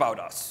hear about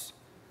us?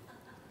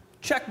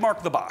 Check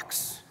mark the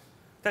box.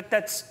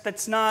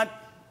 That's not,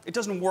 it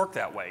doesn't work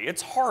that way.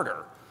 It's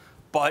harder,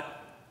 but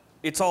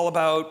it's all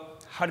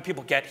about how do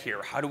people get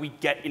here? How do we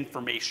get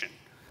information?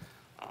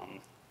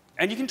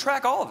 And you can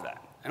track all of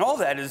that. And all of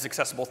that is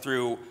accessible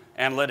through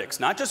analytics,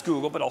 not just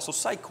Google, but also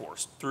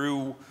Sitecourse,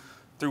 through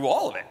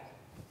all of it.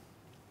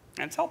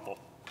 And it's helpful.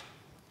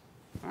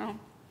 I don't know.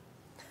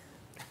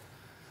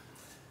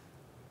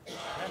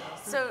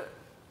 So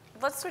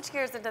let's switch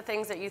gears into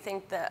things that you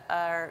think that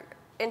are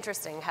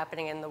interesting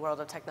happening in the world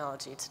of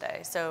technology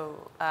today?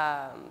 So,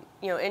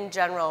 in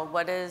general,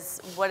 what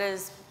is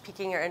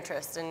piquing your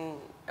interest, and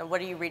what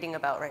are you reading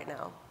about right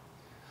now?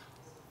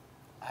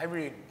 I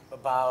read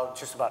about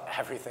just about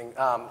everything.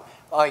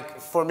 Like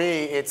for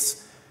me,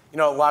 it's a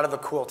lot of the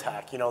cool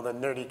tech, the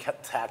nerdy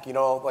tech,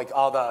 like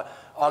all the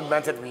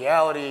augmented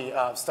reality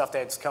stuff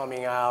that's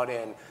coming out,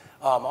 and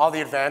all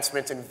the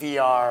advancements in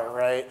VR,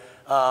 right?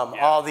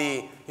 All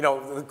the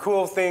the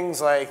cool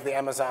things like the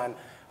Amazon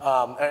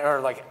or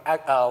like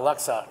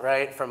Alexa,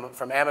 right?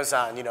 From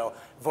Amazon,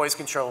 voice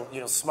control,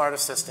 smart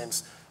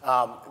assistants,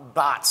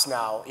 bots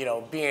now,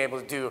 being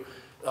able to do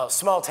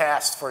small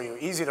tasks for you,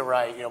 easy to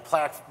write,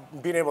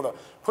 being able to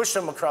push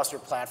them across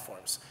your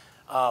platforms.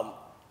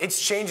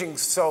 It's changing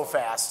so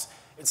fast.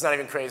 It's not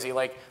even crazy.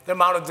 Like the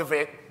amount of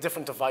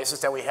different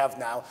devices that we have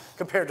now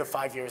compared to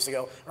 5 years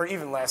ago, or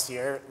even last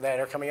year that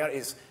are coming out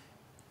is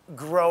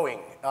growing.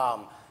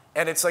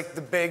 And it's like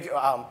the big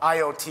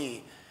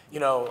IoT,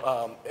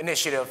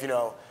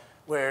 initiative,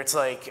 where it's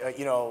like,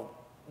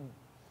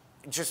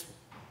 just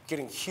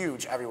getting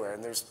huge everywhere,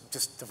 and there's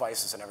just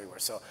devices and everywhere.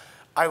 So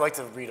I like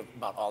to read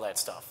about all that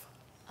stuff.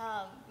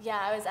 Yeah,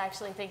 I was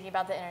actually thinking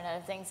about the Internet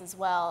of Things as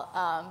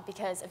well,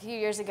 because a few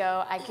years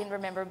ago, I can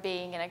remember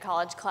being in a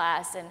college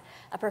class and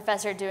a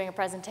professor doing a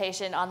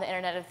presentation on the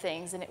Internet of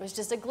Things, and it was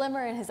just a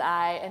glimmer in his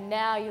eye, and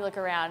now you look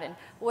around and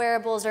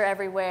wearables are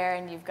everywhere,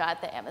 and you've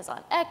got the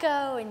Amazon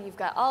Echo, and you've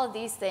got all of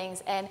these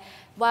things, and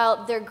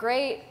while they're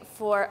great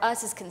for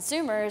us as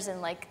consumers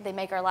and like they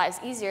make our lives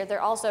easier,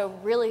 they're also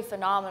really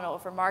phenomenal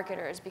for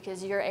marketers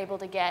because you're able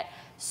to get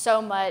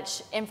so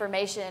much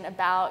information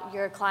about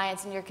your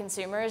clients and your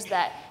consumers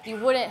that you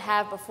wouldn't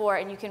have before,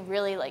 and you can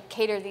really like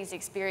cater these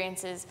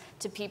experiences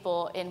to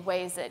people in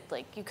ways that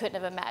like you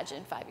couldn't have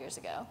imagined 5 years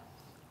ago.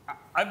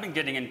 I've been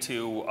getting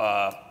into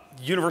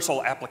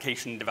universal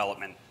application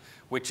development,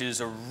 which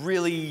is a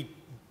really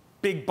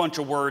big bunch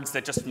of words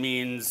that just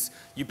means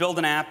you build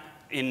an app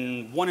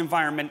in one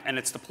environment and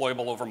it's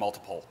deployable over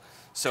multiple.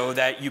 So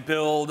that you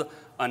build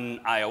an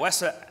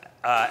iOS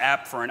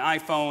app for an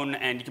iPhone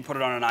and you can put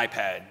it on an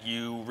iPad.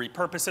 You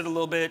repurpose it a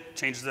little bit,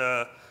 change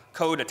the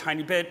code a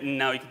tiny bit, and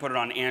now you can put it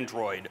on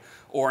Android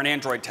or an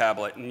Android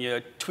tablet, and you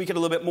tweak it a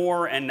little bit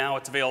more, and now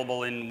it's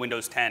available in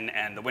Windows 10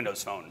 and the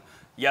Windows Phone.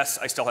 Yes,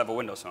 I still have a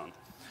Windows Phone.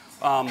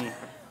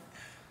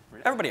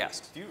 Everybody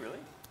asked. Do you really?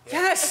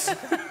 Yes!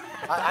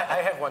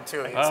 I have one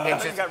too. I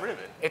just got rid of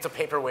it. It's a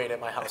paperweight at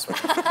my house.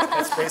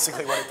 That's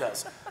basically what it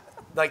does.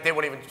 Like they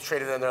wouldn't even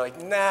trade it in. They're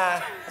like,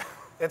 nah,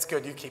 it's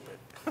good. You keep it.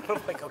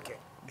 I'm like, okay.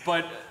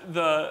 But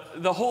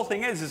the whole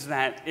thing is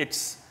that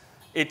it's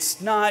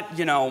not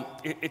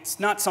it's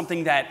not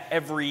something that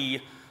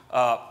every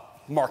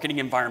marketing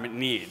environment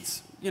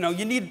needs. You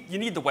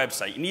need the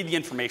website. You need the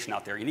information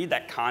out there. You need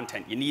that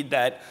content. You need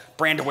that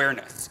brand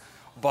awareness.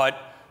 But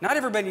not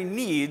everybody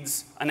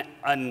needs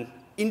an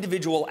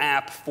individual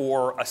app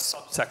for a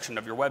subsection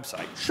of your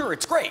website. Sure,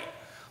 it's great,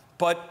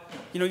 but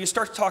you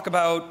start to talk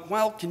about,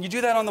 well, can you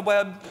do that on the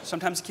web?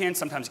 Sometimes you can,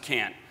 sometimes you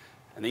can't.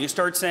 And then you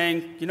start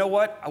saying, you know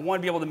what? I want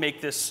to be able to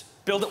make this,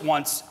 build it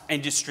once,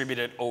 and distribute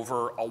it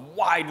over a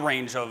wide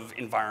range of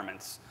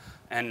environments.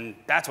 And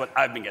that's what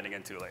I've been getting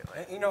into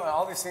lately.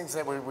 All these things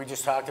that we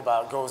just talked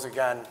about goes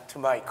again to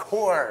my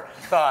core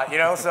thought,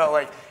 so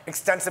like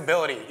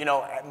extensibility,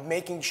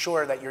 making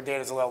sure that your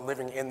data is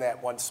living in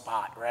that one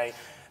spot, right?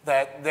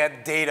 That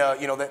data,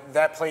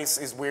 that place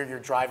is where you're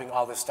driving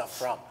all this stuff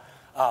from.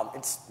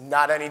 It's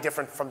not any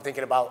different from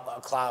thinking about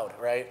a cloud,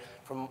 right?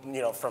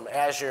 From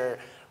Azure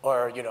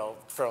or,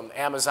 from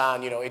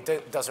Amazon,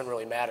 it doesn't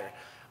really matter.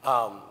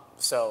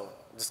 So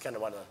just kind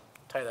of want to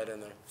tie that in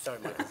there. Sorry,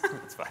 Michael.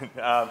 It's fine.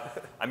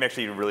 I'm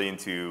actually really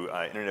into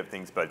Internet of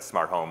Things, but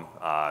smart home.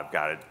 I've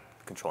got it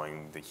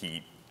controlling the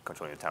heat,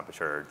 controlling the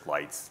temperature,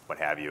 lights, what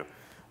have you.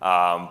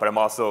 But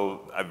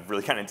I've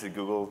really gotten into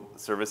Google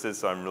services,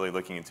 so I'm really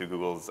looking into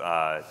Google's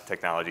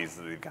technologies.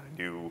 They've got a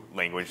new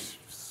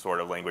sort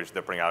of language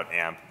to bring out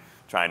AMP,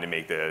 trying to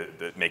make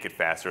make it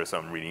faster. So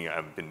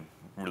I've been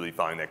really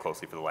following that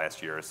closely for the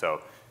last year or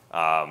so.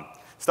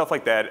 Stuff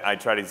like that, I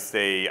try to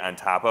stay on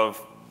top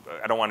of.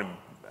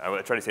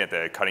 I try to stay at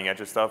the cutting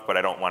edge of stuff, but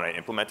I don't want to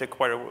implement it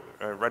quite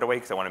right away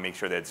because I want to make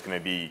sure that it's going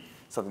to be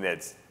something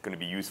that's going to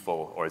be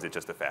useful, or is it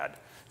just a fad?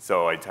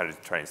 So I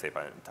try and stay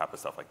on top of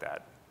stuff like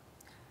that.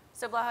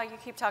 So Blaha, you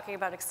keep talking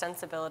about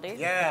extensibility.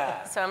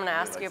 Yeah. So I'm going to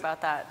ask you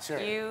about that. Sure.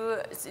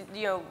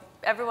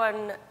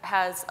 Everyone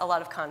has a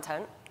lot of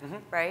content,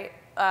 right?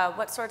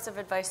 What sorts of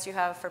advice do you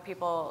have for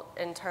people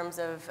in terms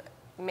of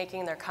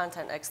making their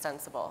content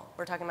extensible?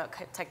 We're talking about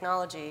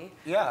technology.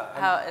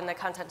 Yeah. And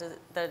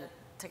the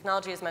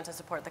technology is meant to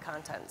support the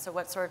content. So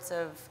what sorts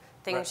of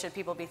things should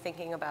people be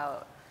thinking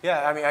about?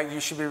 Yeah, I mean, you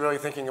should be really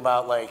thinking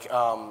about like,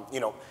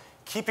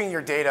 keeping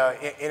your data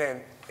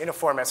in a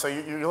format. So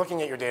you're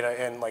looking at your data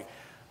and like,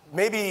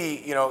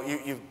 maybe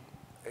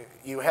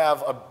you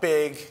have a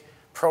big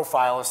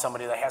profile of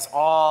somebody that has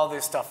all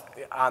this stuff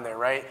on there,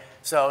 right?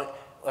 So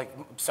like,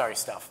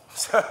 stuff.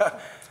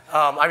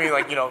 I mean,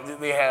 like,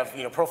 they have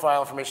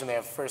profile information, they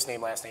have first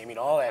name, last name,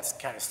 all that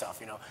kind of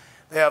stuff,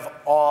 They have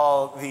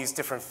all these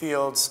different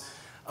fields.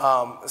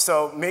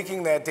 So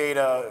making that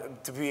data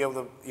to be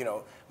able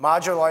to,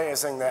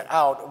 modularizing that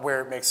out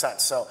where it makes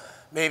sense. So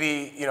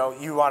maybe,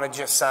 you want to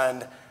just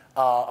send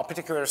a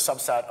particular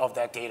subset of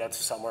that data to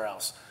somewhere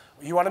else.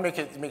 You want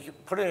to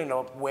put it in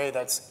a way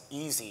that's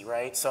easy,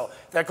 right? So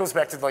that goes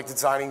back to like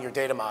designing your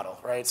data model,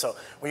 right? So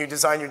when you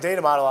design your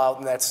data model out,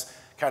 and that's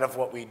kind of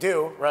what we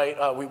do, right?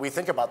 We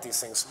think about these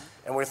things,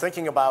 and we're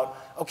thinking about,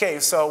 okay,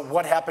 so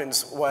what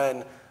happens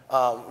when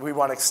we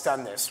want to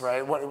extend this,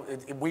 right?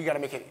 We got to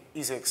make it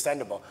easily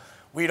extendable.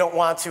 We don't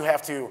want to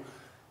have to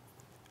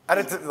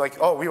edit, like,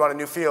 oh, we want a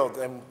new field,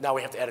 and now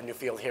we have to add a new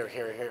field here,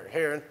 here, here,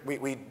 here.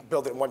 We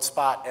build it in one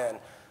spot, and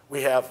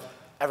we have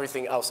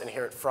everything else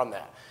inherit from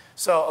that.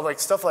 So like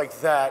stuff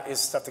like that is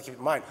stuff to keep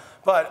in mind.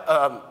 But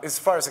as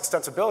far as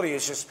extensibility,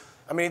 it's just,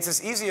 it's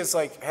as easy as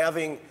like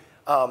having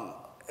an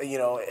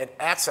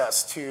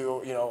access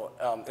to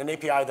an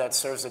API that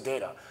serves the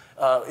data.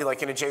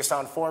 Like in a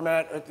JSON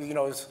format,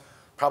 is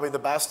probably the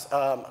best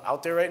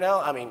out there right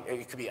now.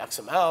 It could be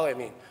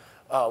XML,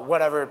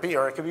 whatever it be,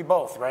 or it could be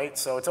both, right?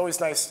 So it's always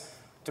nice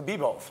to be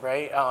both,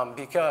 right?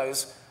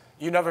 Because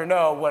you never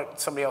know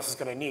what somebody else is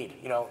going to need.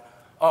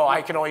 Oh,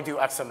 I can only do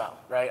XML,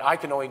 right? I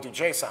can only do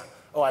JSON.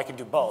 Oh, I can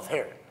do both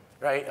here,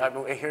 right?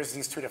 Here's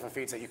these two different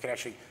feeds that you can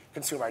actually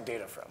consume our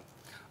data from.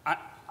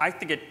 I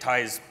think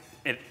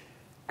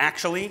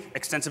actually,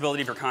 extensibility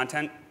of your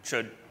content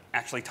should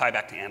actually tie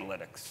back to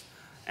analytics.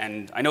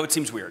 And I know it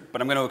seems weird,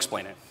 but I'm going to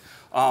explain it.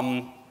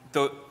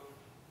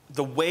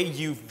 The way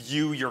you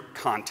view your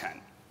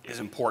content is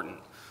important.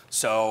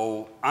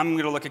 So I'm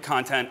going to look at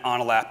content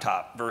on a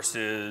laptop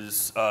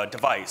versus a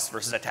device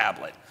versus a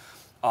tablet.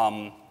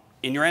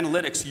 In your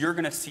analytics, you're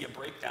going to see a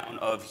breakdown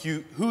of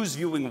who's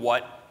viewing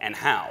what and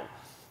how.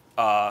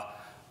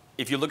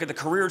 If you look at the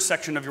careers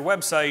section of your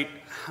website,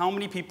 how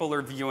many people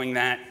are viewing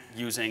that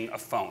using a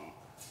phone?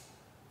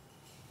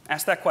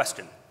 Ask that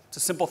question. It's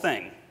a simple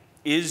thing.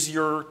 Is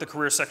the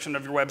careers section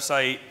of your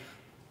website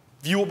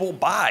viewable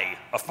by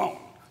a phone?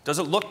 Does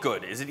it look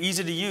good? Is it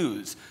easy to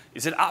use?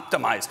 Is it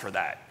optimized for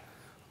that?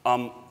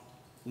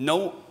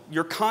 No,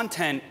 your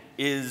content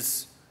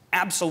is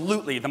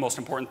absolutely the most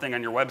important thing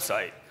on your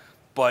website,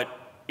 but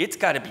it's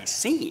got to be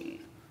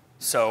seen.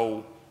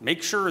 So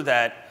make sure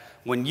that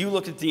when you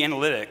look at the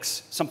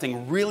analytics,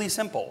 something really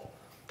simple,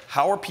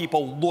 how are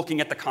people looking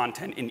at the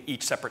content in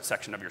each separate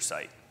section of your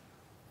site?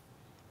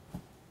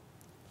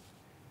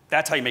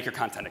 That's how you make your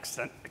content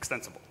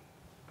extensible.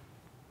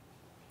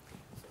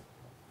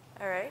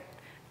 All right.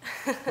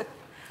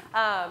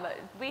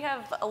 We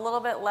have a little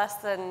bit less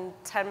than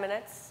 10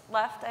 minutes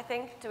left, I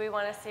think. Do we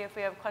want to see if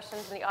we have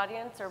questions in the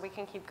audience, or we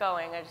can keep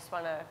going? I just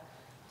want to,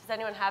 does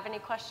anyone have any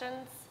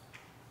questions?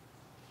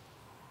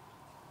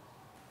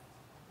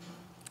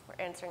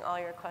 We're answering all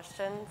your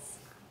questions.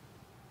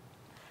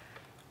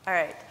 All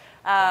right. Can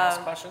I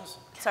ask questions?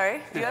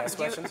 Sorry? Can I ask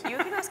questions? You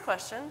can ask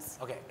questions.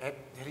 Okay. Hey,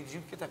 did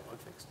you get that bug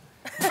fixed?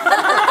 Shh,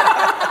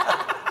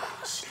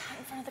 not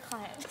in front of the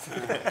client.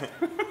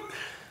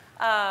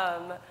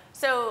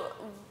 So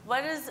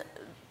what is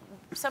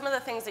some of the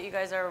things that you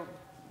guys are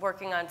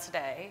working on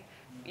today?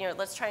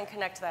 Let's try and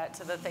connect that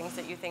to the things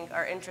that you think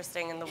are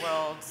interesting in the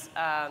world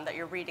that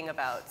you're reading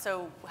about.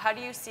 So how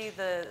do you see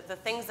the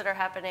things that are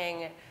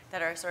happening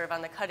that are sort of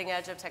on the cutting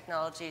edge of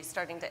technology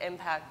starting to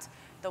impact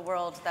the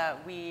world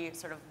that we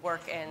sort of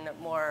work in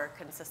more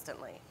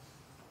consistently?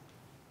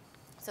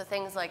 So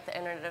things like the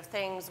Internet of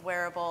Things,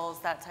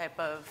 wearables, that type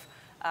of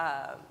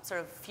sort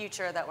of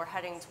future that we're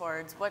heading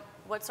towards.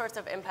 What sorts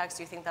of impacts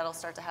do you think that'll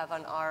start to have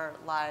on our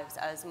lives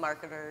as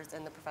marketers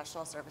in the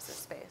professional services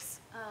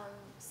space?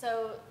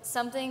 So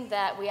something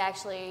that we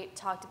actually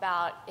talked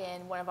about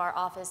in one of our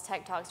office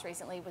tech talks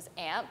recently was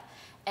AMP,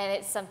 and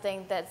it's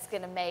something that's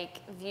going to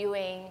make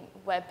viewing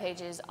web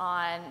pages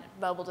on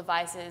mobile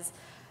devices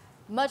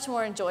much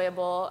more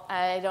enjoyable.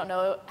 I don't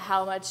know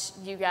how much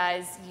you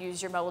guys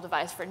use your mobile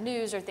device for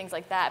news or things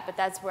like that, but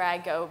that's where I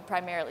go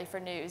primarily for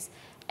news.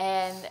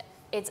 And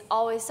it's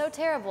always so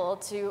terrible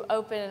to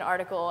open an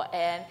article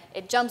and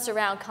it jumps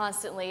around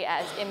constantly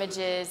as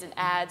images and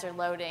ads are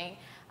loading.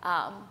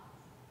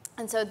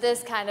 And so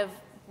this kind of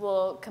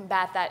will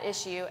combat that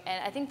issue.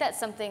 And I think that's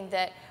something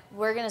that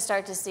we're going to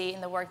start to see in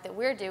the work that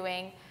we're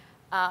doing,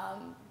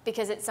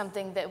 because it's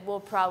something that we'll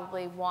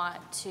probably want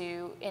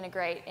to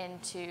integrate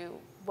into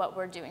what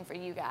we're doing for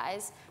you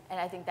guys. And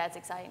I think that's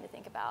exciting to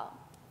think about.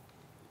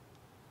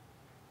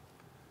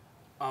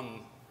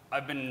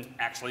 I've been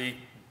actually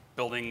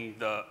building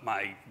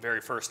my very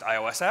first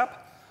iOS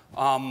app,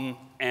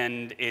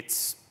 and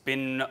it's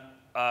been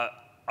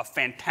a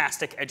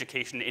fantastic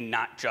education in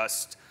not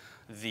just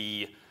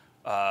the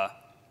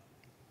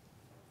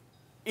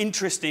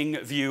interesting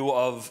view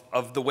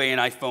of the way an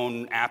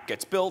iPhone app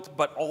gets built,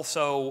 but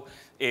also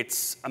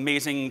it's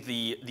amazing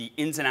the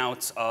ins and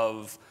outs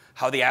of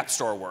how the App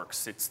Store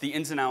works. It's the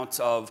ins and outs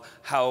of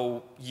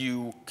how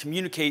you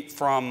communicate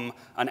from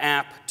an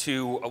app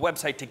to a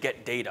website to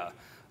get data.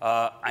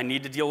 I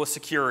need to deal with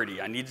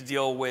security. I need to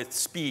deal with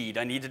speed.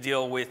 I need to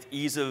deal with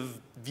ease of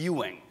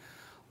viewing.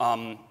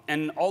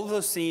 And all of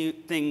those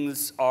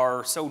things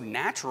are so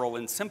natural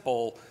and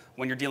simple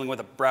when you're dealing with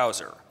a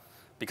browser,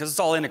 because it's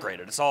all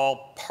integrated, it's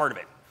all part of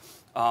it.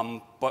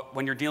 But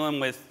when you're dealing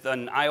with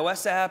an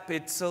iOS app,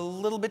 it's a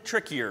little bit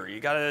trickier. You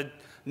gotta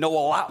know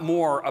a lot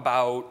more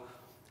about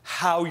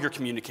how you're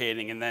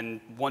communicating, and then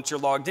once you're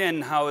logged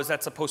in, how is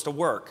that supposed to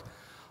work?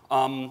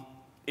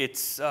 It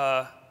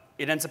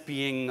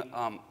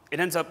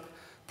ends up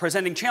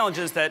presenting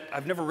challenges that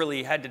I've never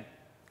really had to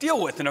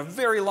deal with in a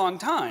very long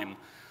time.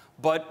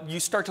 But you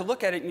start to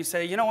look at it and you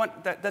say, you know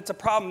what, that's a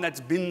problem that's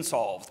been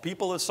solved.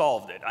 People have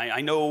solved it.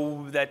 I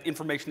know that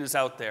information is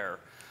out there.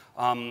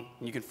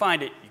 You can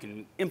find it, you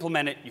can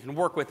implement it, you can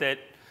work with it,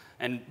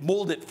 and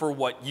mold it for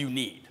what you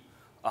need.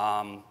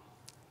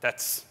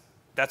 That's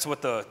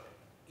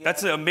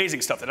the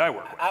amazing stuff that I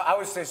work with. I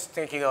was just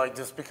thinking, like,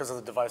 just because of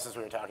the devices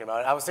we were talking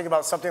about, I was thinking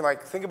about something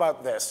like, think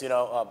about this,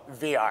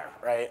 VR,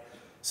 right?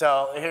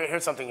 So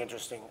here's something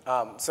interesting.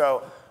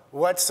 So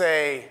let's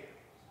say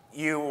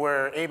you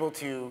were able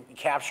to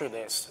capture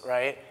this,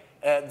 right?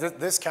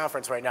 This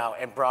conference right now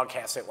and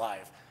broadcast it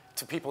live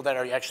to people that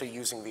are actually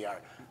using VR.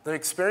 The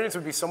experience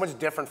would be so much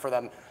different for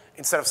them.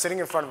 Instead of sitting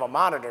in front of a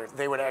monitor,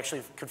 they would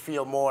actually could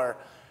feel more,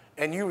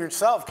 and you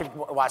yourself could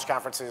watch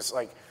conferences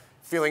like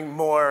feeling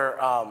more,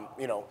 how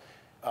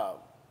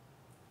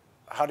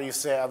do you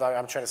say,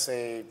 I'm trying to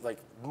say, like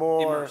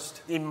more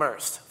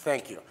immersed,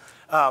 thank you.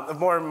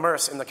 More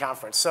immersed in the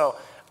conference. So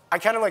I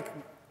kind of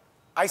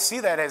I see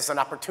that as an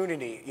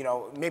opportunity,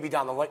 maybe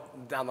down the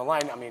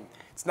line. I mean,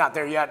 it's not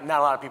there yet. Not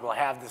a lot of people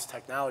have this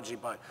technology,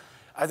 but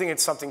I think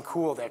it's something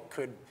cool that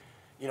could,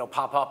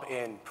 pop up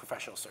in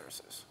professional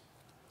services.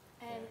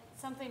 And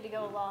something to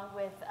go along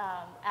with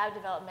app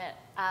development.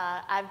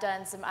 I've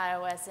done some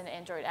iOS and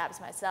Android apps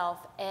myself,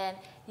 and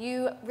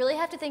you really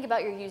have to think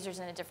about your users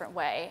in a different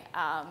way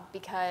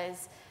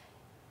because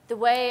the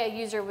way a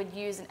user would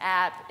use an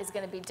app is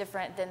going to be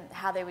different than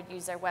how they would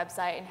use their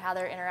website, and how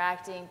they're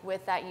interacting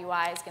with that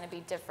UI is going to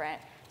be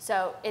different.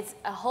 So it's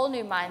a whole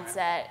new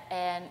mindset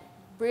and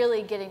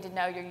really getting to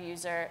know your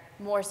user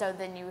more so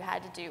than you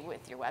had to do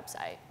with your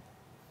website.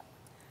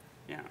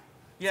 Yeah.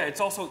 There's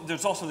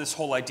also this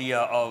whole idea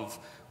of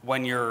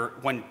when your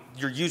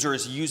user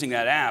is using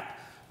that app,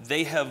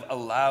 they have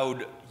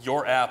allowed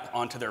your app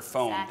onto their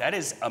phone. Exactly. That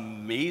is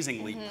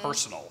amazingly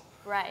personal.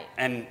 Right.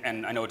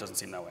 And I know it doesn't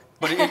seem that way,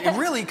 but it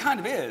really kind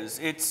of is.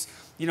 It's,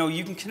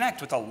 you can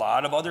connect with a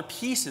lot of other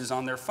pieces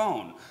on their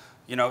phone.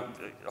 A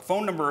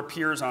phone number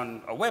appears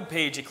on a web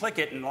page, you click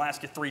it, and it'll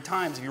ask you 3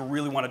 times if you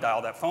really want to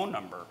dial that phone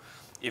number.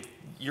 If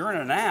you're in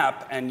an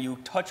app and you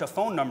touch a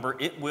phone number,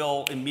 it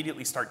will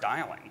immediately start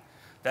dialing.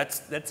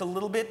 That's a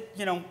little bit,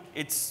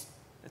 it's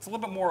a little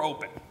bit more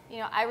open.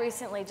 I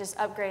recently just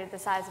upgraded the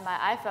size of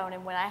my iPhone,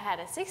 and when I had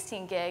a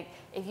 16 gig,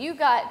 if you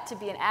got to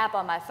be an app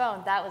on my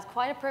phone, that was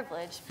quite a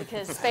privilege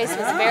because space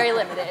was very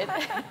limited.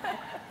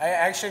 I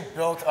actually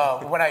built,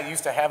 when I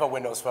used to have a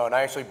Windows phone,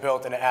 I actually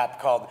built an app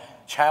called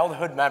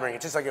Childhood Memory.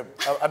 It's just like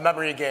a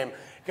memory game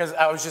because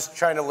I was just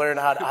trying to learn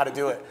how to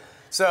do it.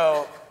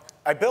 So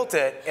I built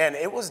it, and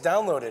it was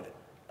downloaded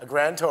a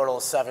grand total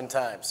of 7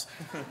 times.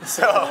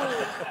 So.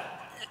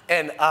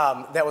 And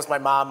that was my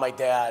mom, my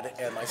dad,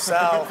 and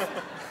myself.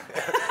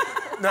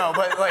 No,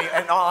 but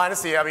in all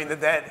honesty, I mean,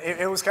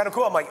 it was kind of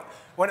cool. I'm like,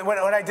 when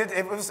I did,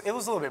 it was a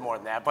little bit more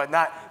than that, but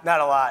not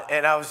a lot.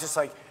 And I was just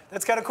like,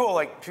 that's kind of cool.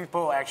 Like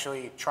people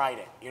actually tried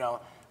it,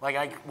 Like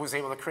I was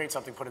able to create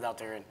something, put it out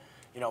there,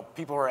 and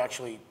people were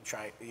actually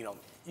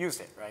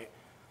used it, right?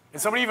 And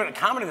somebody even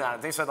commented on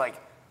it. They said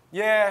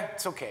yeah,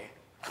 it's okay.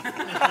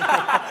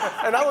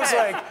 And I was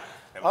like,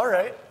 all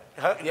right.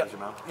 Huh? Yeah. Was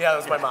your mom? Yeah, that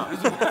was my mom.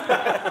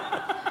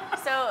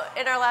 So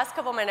in our last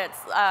couple minutes,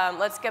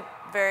 let's get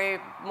very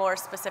more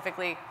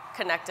specifically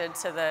connected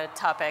to the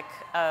topic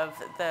of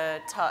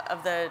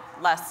the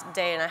last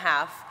day and a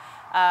half.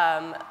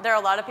 There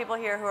are a lot of people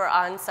here who are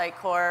on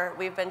Sitecore.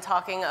 We've been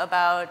talking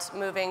about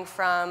moving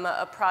from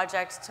a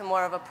project to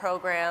more of a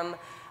program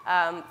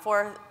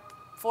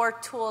for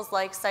tools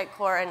like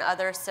Sitecore and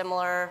other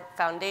similar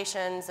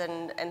foundations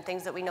and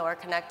things that we know are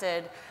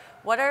connected.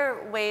 What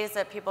are ways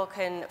that people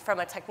can, from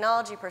a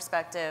technology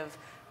perspective,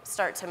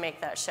 start to make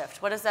that shift?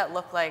 What does that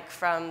look like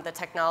from the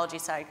technology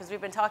side? Because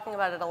we've been talking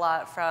about it a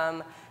lot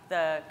from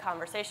the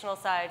conversational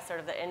side, sort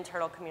of the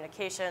internal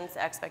communications,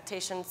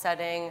 expectation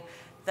setting,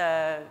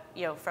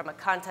 from a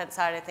content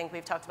side, I think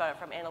we've talked about it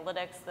from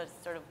analytics, the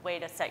sort of way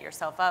to set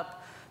yourself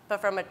up.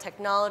 But from a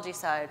technology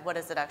side, what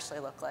does it actually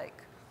look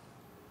like?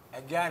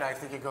 Again, I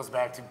think it goes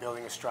back to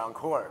building a strong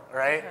core,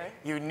 right? Okay.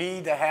 You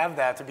need to have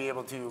that to be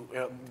able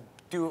to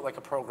do like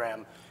a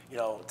program,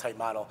 type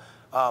model.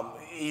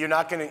 You're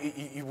not gonna,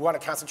 you want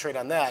to concentrate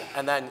on that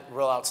and then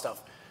roll out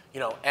stuff,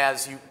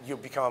 as you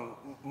become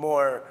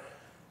more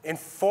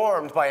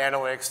informed by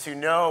analytics to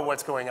know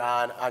what's going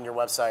on your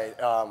website.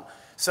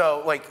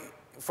 So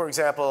for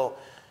example,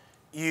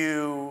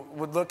 you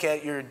would look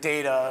at your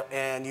data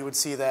and you would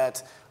see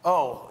that,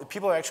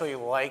 people actually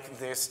like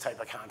this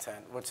type of content.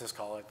 Let's just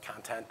call it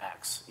content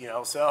X,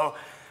 So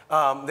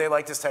they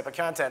like this type of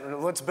content.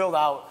 And let's build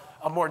out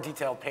a more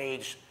detailed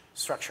page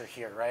structure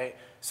here, right?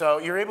 So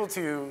you're able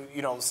to,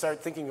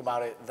 start thinking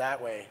about it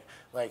that way.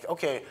 Like,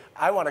 okay,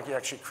 I want to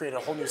actually create a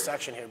whole new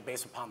section here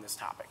based upon this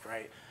topic,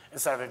 right?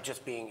 Instead of it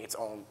just being its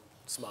own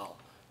small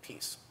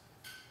piece.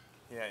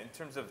 Yeah, in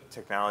terms of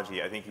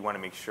technology, I think you want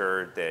to make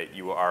sure that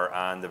you are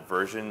on the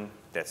version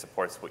that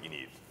supports what you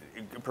need.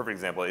 A perfect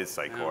example is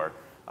Sitecore.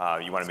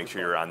 You want to make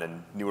sure you're on the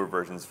newer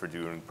versions for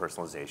doing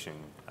personalization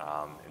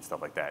and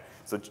stuff like that.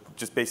 So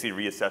just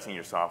basically reassessing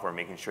your software,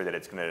 making sure that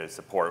it's going to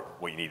support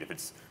what you need. If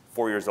it's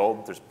 4 years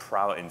old, there's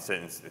probably,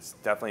 it's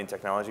definitely in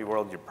technology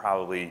world, you're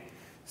probably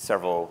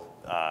several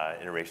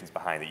iterations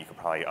behind that you could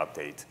probably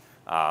update.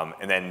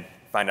 And then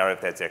find out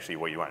if that's actually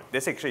what you want.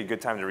 This is actually a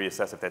good time to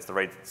reassess if that's the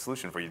right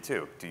solution for you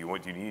too. Do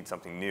you need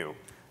something new?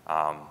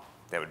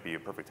 That would be a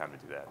perfect time to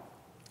do that.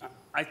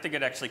 I think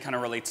it actually kind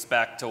of relates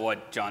back to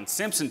what John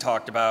Simpson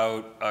talked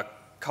about a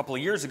couple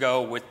of years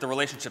ago with the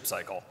relationship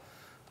cycle.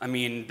 I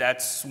mean,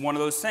 that's one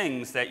of those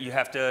things that you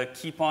have to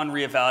keep on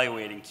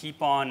reevaluating,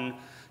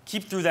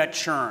 keep through that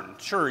churn.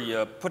 Sure,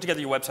 you put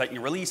together your website and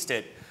you released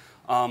it,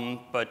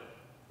 but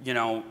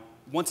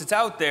once it's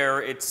out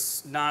there,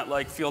 it's not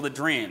like Field of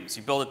Dreams.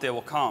 You build it, they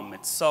will come.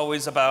 It's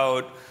always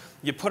about,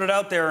 you put it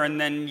out there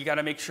and then you got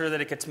to make sure that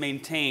it gets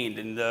maintained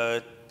and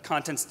the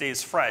content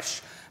stays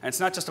fresh. And it's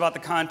not just about the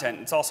content,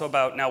 it's also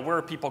about now where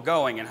are people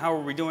going and how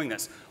are we doing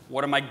this?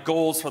 What are my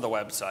goals for the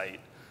website?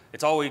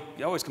 It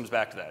always comes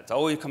back to that. It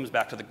always comes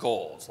back to the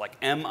goals. Like,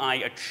 am I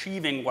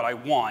achieving what I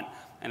want?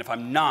 And if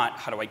I'm not,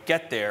 how do I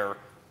get there?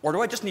 Or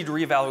do I just need to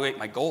reevaluate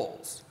my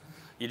goals?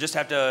 You just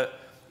have to,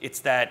 it's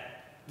that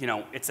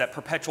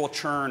perpetual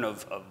churn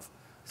of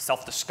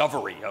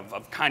self-discovery,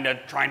 of kind of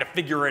trying to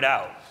figure it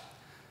out.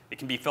 It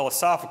can be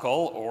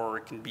philosophical or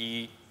it can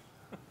be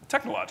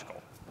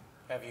technological.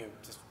 Have you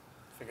just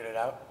figured it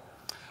out?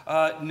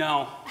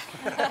 No.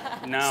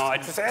 No,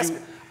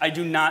 I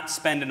do not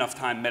spend enough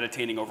time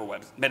meditating over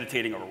websites.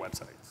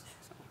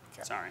 So,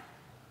 okay. Sorry.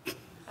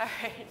 All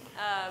right.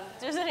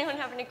 Does anyone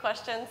have any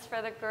questions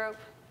for the group?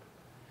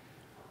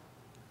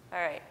 All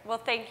right. Well,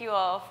 thank you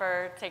all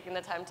for taking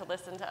the time to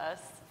listen to us.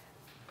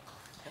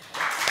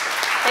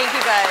 Thank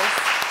you, guys.